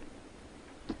enough sleep,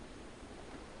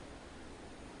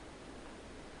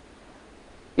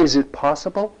 is it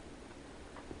possible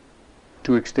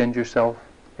to extend yourself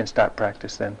and start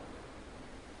practice then?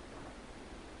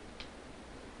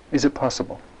 Is it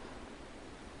possible?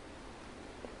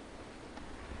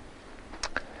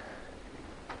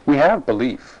 We have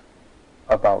belief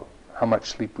about how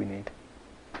much sleep we need.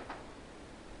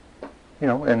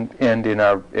 And in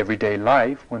our everyday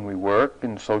life, when we work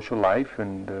in social life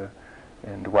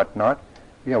and whatnot,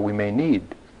 we may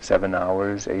need 7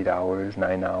 hours, 8 hours,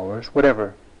 9 hours,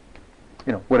 whatever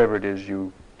it is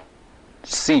you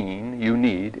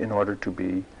need in order to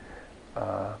be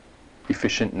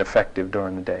efficient and effective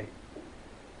during the day.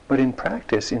 But in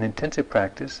practice, in intensive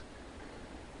practice,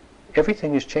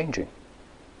 everything is changing.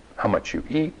 How much you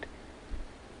eat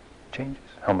changes.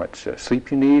 How much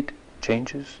sleep you need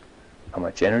changes. How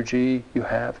much energy you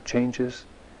have changes.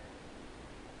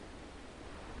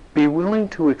 Be willing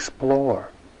to explore.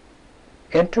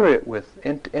 Enter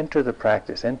the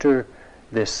practice. Enter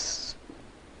this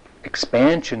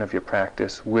expansion of your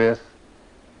practice with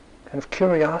kind of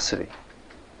curiosity.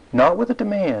 Not with a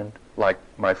demand, like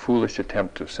my foolish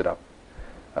attempt to sit up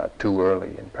too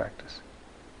early in practice.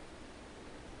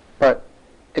 But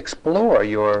explore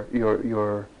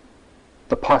the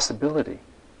possibility.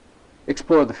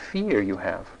 Explore the fear you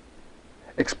have.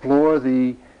 Explore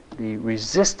the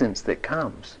resistance that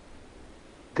comes.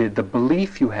 The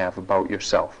belief you have about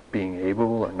yourself, being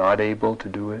able or not able to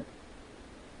do it.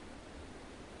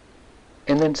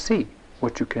 And then see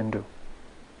what you can do.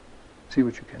 See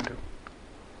what you can do.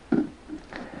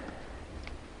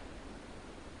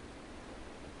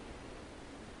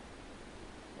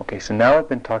 Okay, so now I've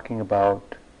been talking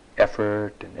about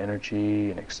effort and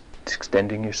energy and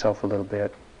extending yourself a little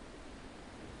bit.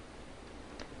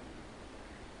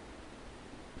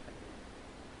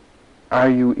 Are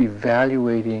you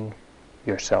evaluating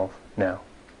yourself now?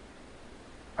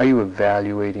 Are you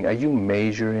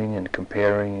measuring and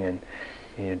comparing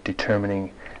and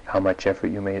determining how much effort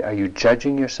you made? Are you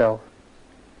judging yourself?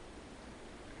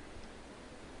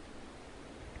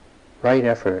 Right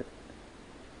effort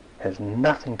has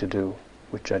nothing to do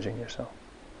with judging yourself.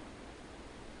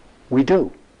 We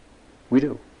do.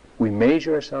 We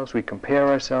measure ourselves, we compare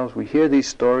ourselves, we hear these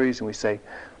stories and we say,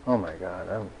 oh my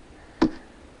God,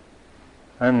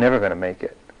 I'm never going to make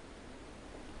it.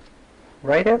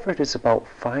 Right effort is about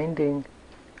finding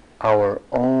our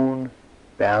own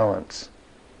balance.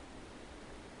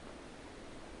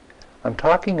 I'm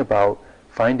talking about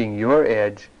finding your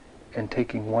edge and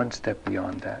taking one step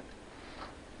beyond that.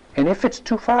 And if it's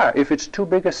too far, if it's too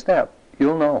big a step,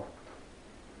 you'll know.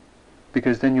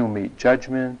 Because then you'll meet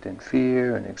judgment and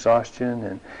fear and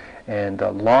exhaustion and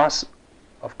a loss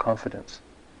of confidence.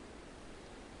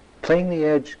 Playing the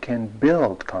edge can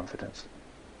build confidence,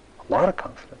 a lot of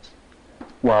confidence,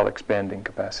 while expanding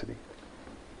capacity.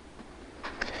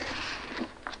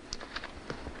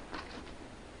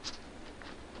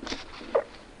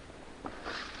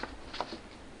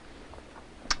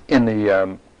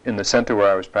 In the center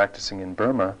where I was practicing in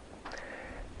Burma,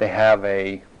 they have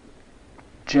a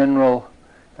general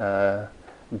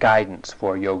guidance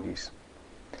for yogis,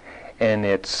 and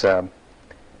it's and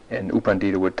U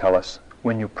Pandita would tell us,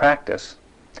 when you practice,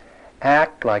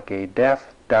 act like a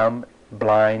deaf, dumb,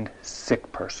 blind,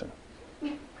 sick person.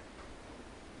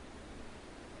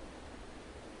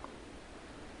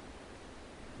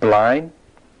 Blind,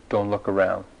 don't look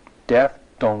around. Deaf,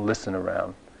 don't listen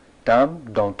around. Dumb,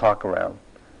 don't talk around.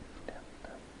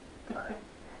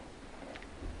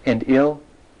 And ill,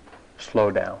 slow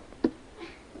down.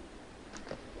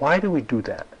 Why do we do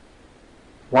that?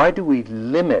 Why do we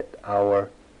limit our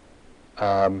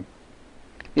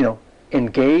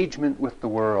engagement with the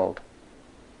world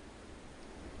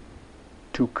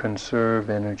to conserve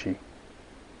energy,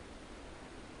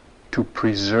 to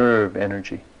preserve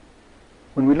energy?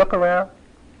 When we look around,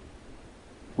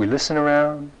 we listen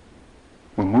around,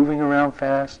 we're moving around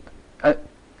fast.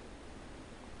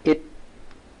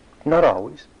 Not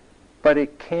always, but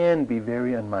it can be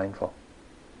very unmindful.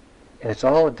 And it's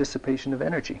all a dissipation of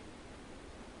energy.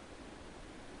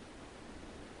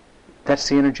 That's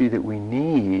the energy that we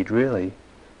need, really,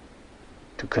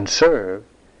 to conserve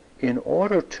in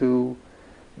order to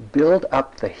build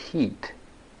up the heat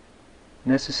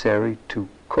necessary to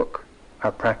cook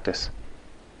our practice,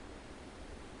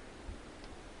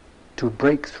 to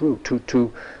break through,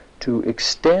 to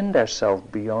extend ourselves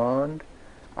beyond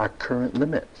our current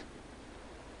limits.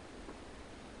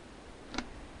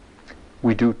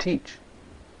 We do teach,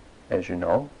 as you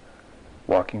know,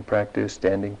 walking practice,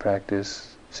 standing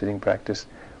practice, sitting practice,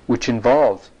 which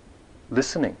involves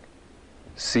listening,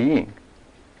 seeing,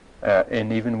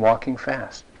 and even walking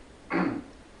fast.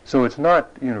 So it's not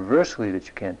universally that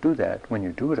you can't do that. When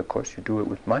you do it, of course, you do it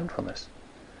with mindfulness.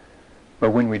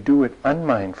 But when we do it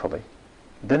unmindfully,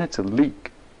 then it's a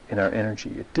leak in our energy.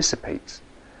 It dissipates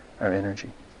our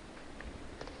energy.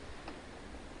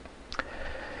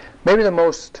 Maybe the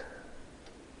most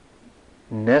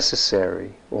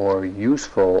necessary or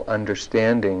useful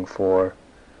understanding for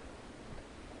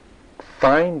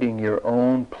finding your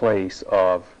own place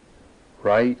of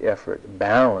right effort,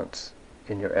 balance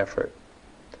in your effort,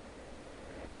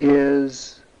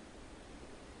 is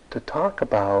to talk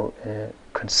about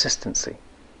consistency.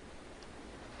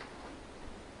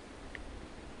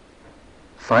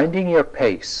 Finding your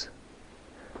pace,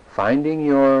 finding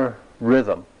your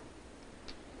rhythm,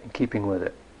 and keeping with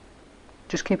it.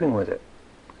 Just keeping with it.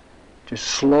 Just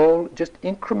slow, just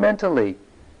incrementally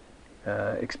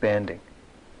expanding.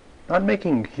 Not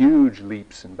making huge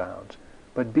leaps and bounds,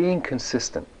 but being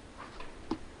consistent.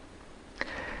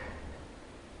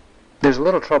 There's a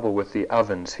little trouble with the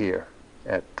ovens here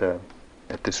at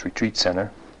this retreat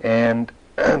center, and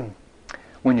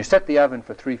when you set the oven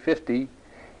for 350,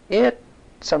 it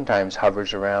sometimes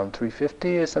hovers around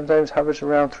 350, it sometimes hovers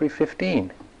around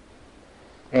 315,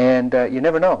 and you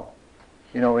never know.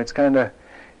 You know, it's kind of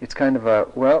a,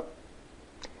 well,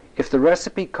 if the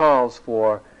recipe calls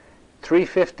for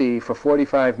 350 for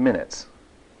 45 minutes,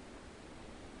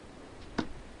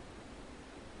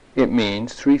 it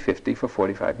means 350 for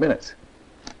 45 minutes.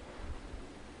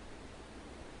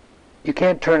 You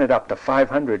can't turn it up to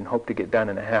 500 and hope to get done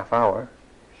in a half hour,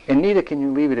 and neither can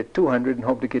you leave it at 200 and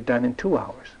hope to get done in 2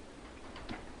 hours.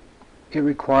 It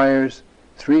requires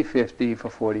 350 for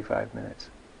 45 minutes.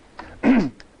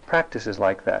 Practice is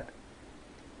like that.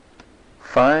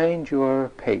 Find your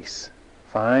pace.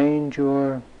 Find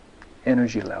your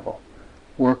energy level.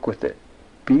 Work with it.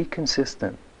 Be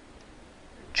consistent.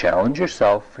 Challenge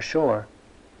yourself, for sure.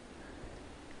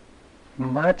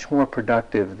 Much more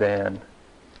productive than,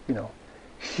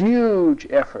 huge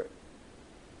effort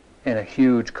and a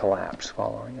huge collapse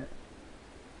following it.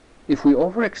 If we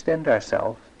overextend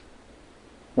ourselves,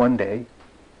 one day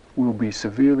we'll be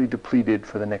severely depleted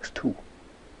for the next 2.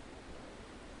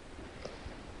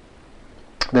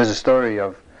 There's a story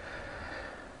of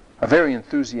a very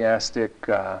enthusiastic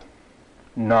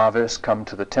novice come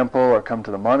to the temple or come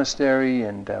to the monastery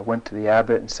and went to the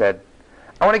abbot and said,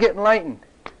 "I want to get enlightened."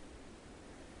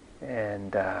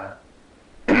 And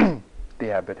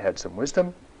the abbot had some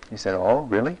wisdom. He said, "Oh,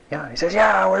 really?" "Yeah." He says,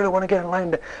 "Yeah, I really want to get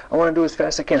enlightened. I want to do as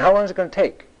fast as I can. How long is it going to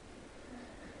take?"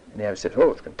 And the abbot says, "Oh,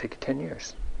 it's going to take you 10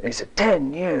 years. And he said,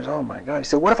 10 years? Oh my God." He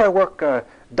said, "What if I work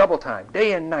double time,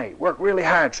 day and night, work really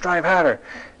hard, strive harder?"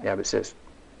 The abbot says,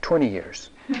 20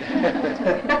 years. He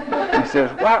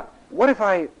says, "Well, what if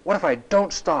I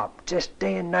don't stop, just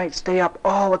day and night, stay up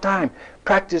all the time,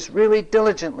 practice really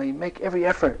diligently, make every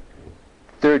effort?"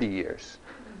 30 years.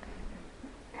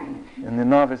 And the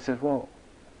novice says, "Well,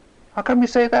 how come you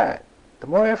say that? The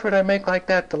more effort I make like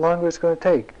that, the longer it's going to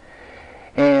take."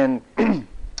 And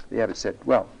the abbot said,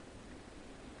 "Well,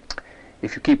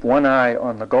 if you keep one eye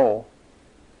on the goal,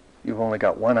 you've only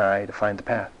got one eye to find the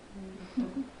path."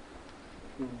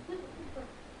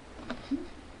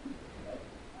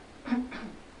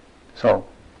 So,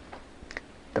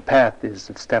 the path is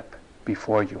the step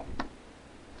before you.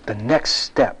 The next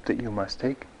step that you must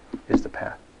take is the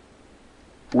path.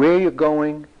 Where you're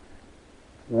going,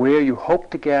 where you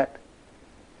hope to get,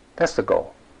 that's the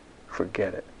goal.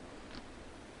 Forget it.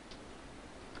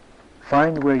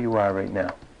 Find where you are right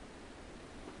now.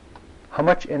 How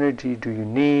much energy do you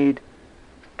need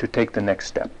to take the next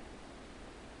step?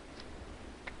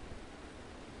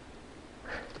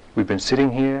 We've been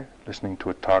sitting here listening to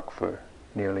a talk for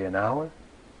nearly an hour.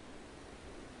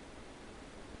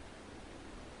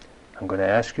 I'm going to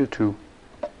ask you to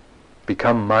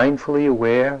become mindfully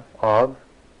aware of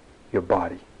your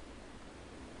body.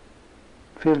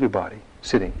 Feel your body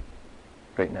sitting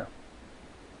right now.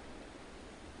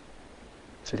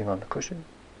 Sitting on the cushion,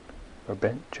 or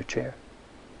bench or chair?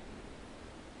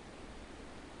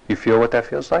 You feel what that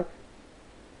feels like?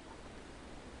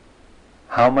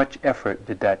 How much effort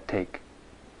did that take?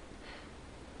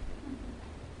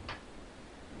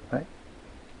 Right?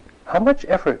 How much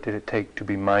effort did it take to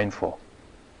be mindful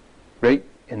right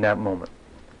in that moment?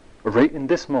 Or right in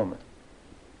this moment?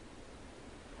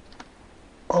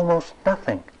 Almost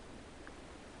nothing.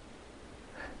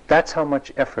 That's how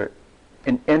much effort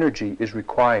and energy is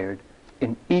required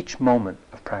in each moment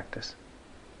of practice.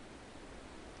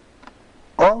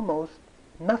 Almost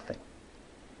nothing.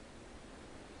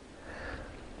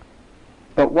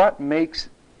 But what makes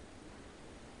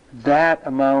that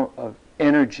amount of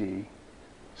energy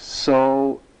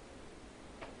so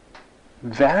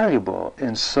valuable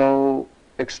and so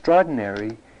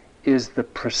extraordinary is the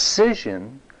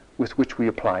precision with which we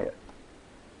apply it.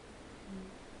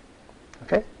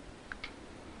 Okay?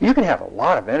 You can have a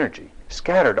lot of energy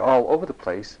scattered all over the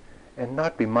place and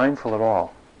not be mindful at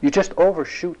all. You just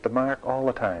overshoot the mark all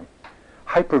the time.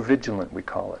 Hypervigilant, we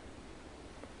call it.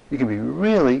 You can be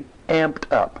really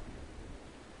amped up.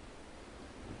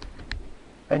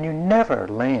 And you never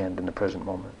land in the present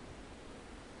moment.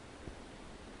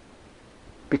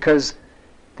 Because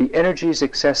the energy is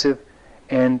excessive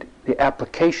and the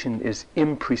application is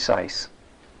imprecise.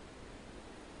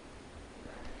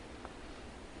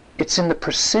 It's in the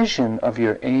precision of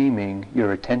your aiming,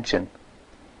 your attention,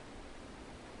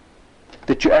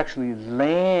 that you actually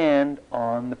land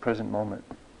on the present moment.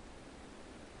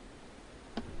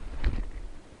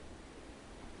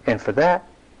 And for that,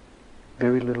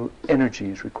 very little energy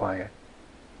is required.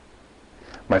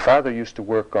 My father used to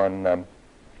work on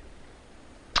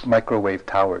microwave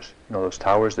towers. You know, those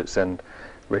towers that send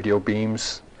radio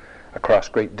beams across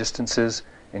great distances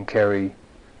and carry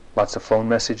lots of phone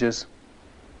messages.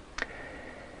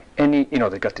 And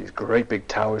they got these great big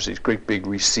towers, these great big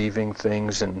receiving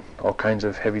things and all kinds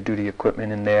of heavy-duty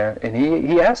equipment in there. And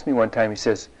he asked me one time, he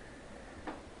says,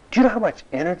 do you know how much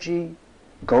energy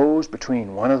goes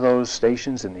between one of those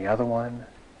stations and the other one?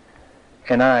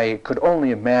 And I could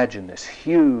only imagine this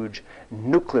huge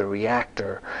nuclear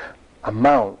reactor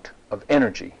amount of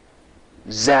energy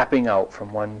zapping out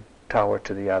from one tower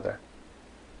to the other.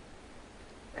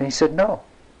 And he said, no,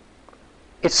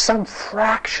 it's some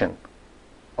fraction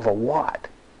of a watt.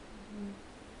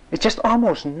 It's just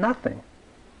almost nothing.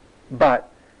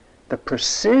 But the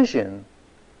precision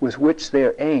with which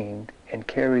they're aimed and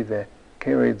carry the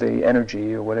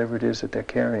energy or whatever it is that they're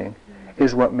carrying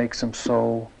is what makes them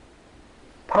so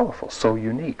powerful, so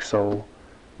unique, so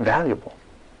valuable.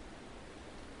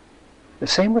 The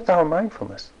same with our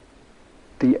mindfulness.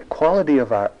 The quality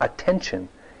of our attention,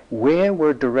 where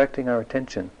we're directing our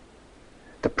attention,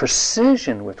 the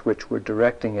precision with which we're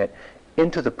directing it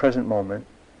into the present moment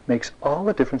makes all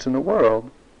the difference in the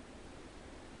world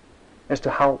as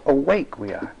to how awake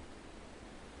we are.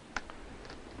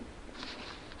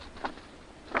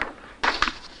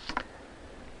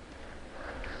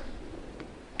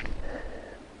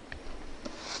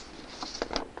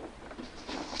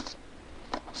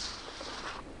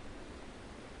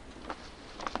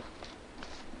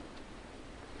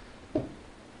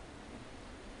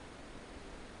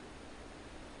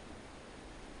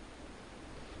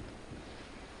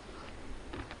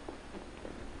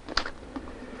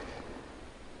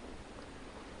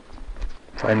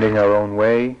 Finding our own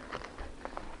way,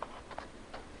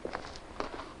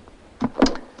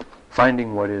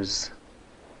 finding what is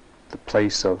the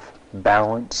place of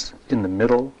balance in the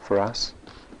middle for us.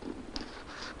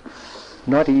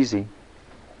 Not easy,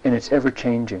 and it's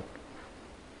ever-changing.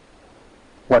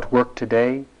 What worked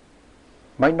today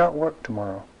might not work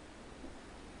tomorrow.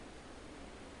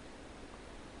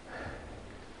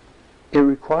 It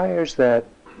requires that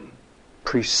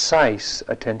precise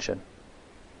attention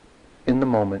in the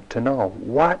moment to know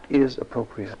what is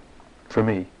appropriate for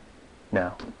me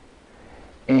now,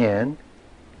 and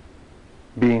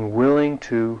being willing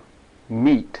to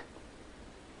meet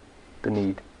the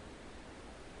need.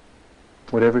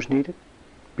 Whatever's needed,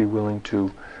 be willing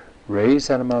to raise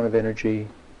that amount of energy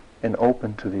and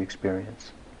open to the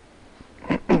experience.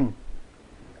 I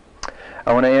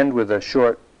want to end with a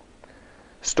short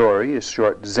story, a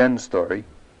short Zen story.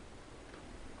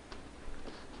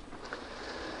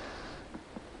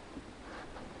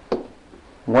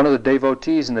 One of the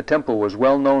devotees in the temple was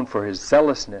well known for his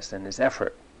zealousness and his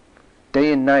effort.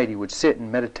 Day and night he would sit in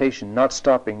meditation, not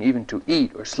stopping even to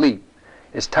eat or sleep.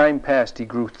 As time passed, he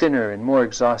grew thinner and more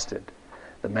exhausted.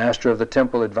 The master of the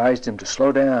temple advised him to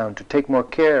slow down, to take more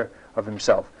care of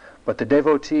himself, but the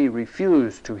devotee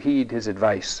refused to heed his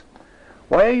advice.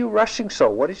 "Why are you rushing so?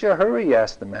 What is your hurry?"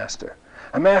 asked the master.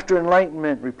 I'm after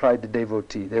enlightenment, replied the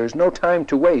devotee. There is no time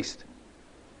to waste.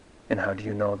 And how do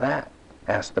you know that?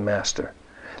 Asked the master.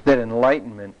 That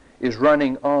enlightenment is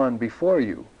running on before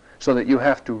you, so that you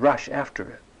have to rush after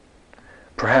it.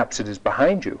 Perhaps it is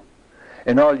behind you,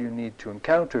 and all you need to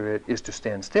encounter it is to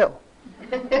stand still.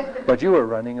 But you are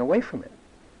running away from it.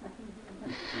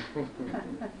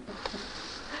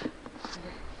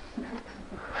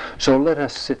 So let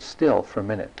us sit still for a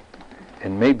minute,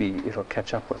 and maybe it'll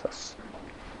catch up with us.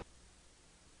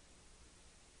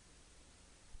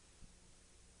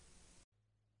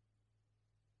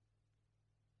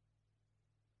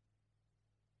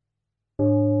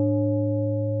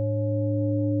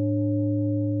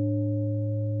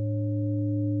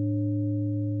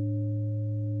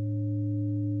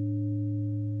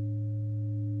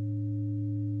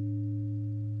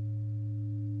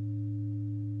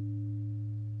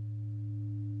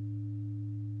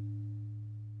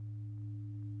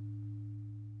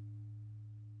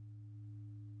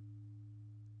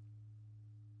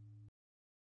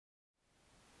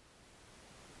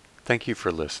 Thank you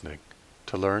for listening.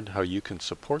 To learn how you can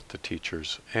support the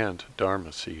teachers and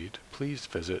Dharma Seed, please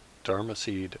visit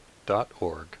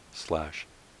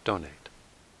dharmaseed.org/donate.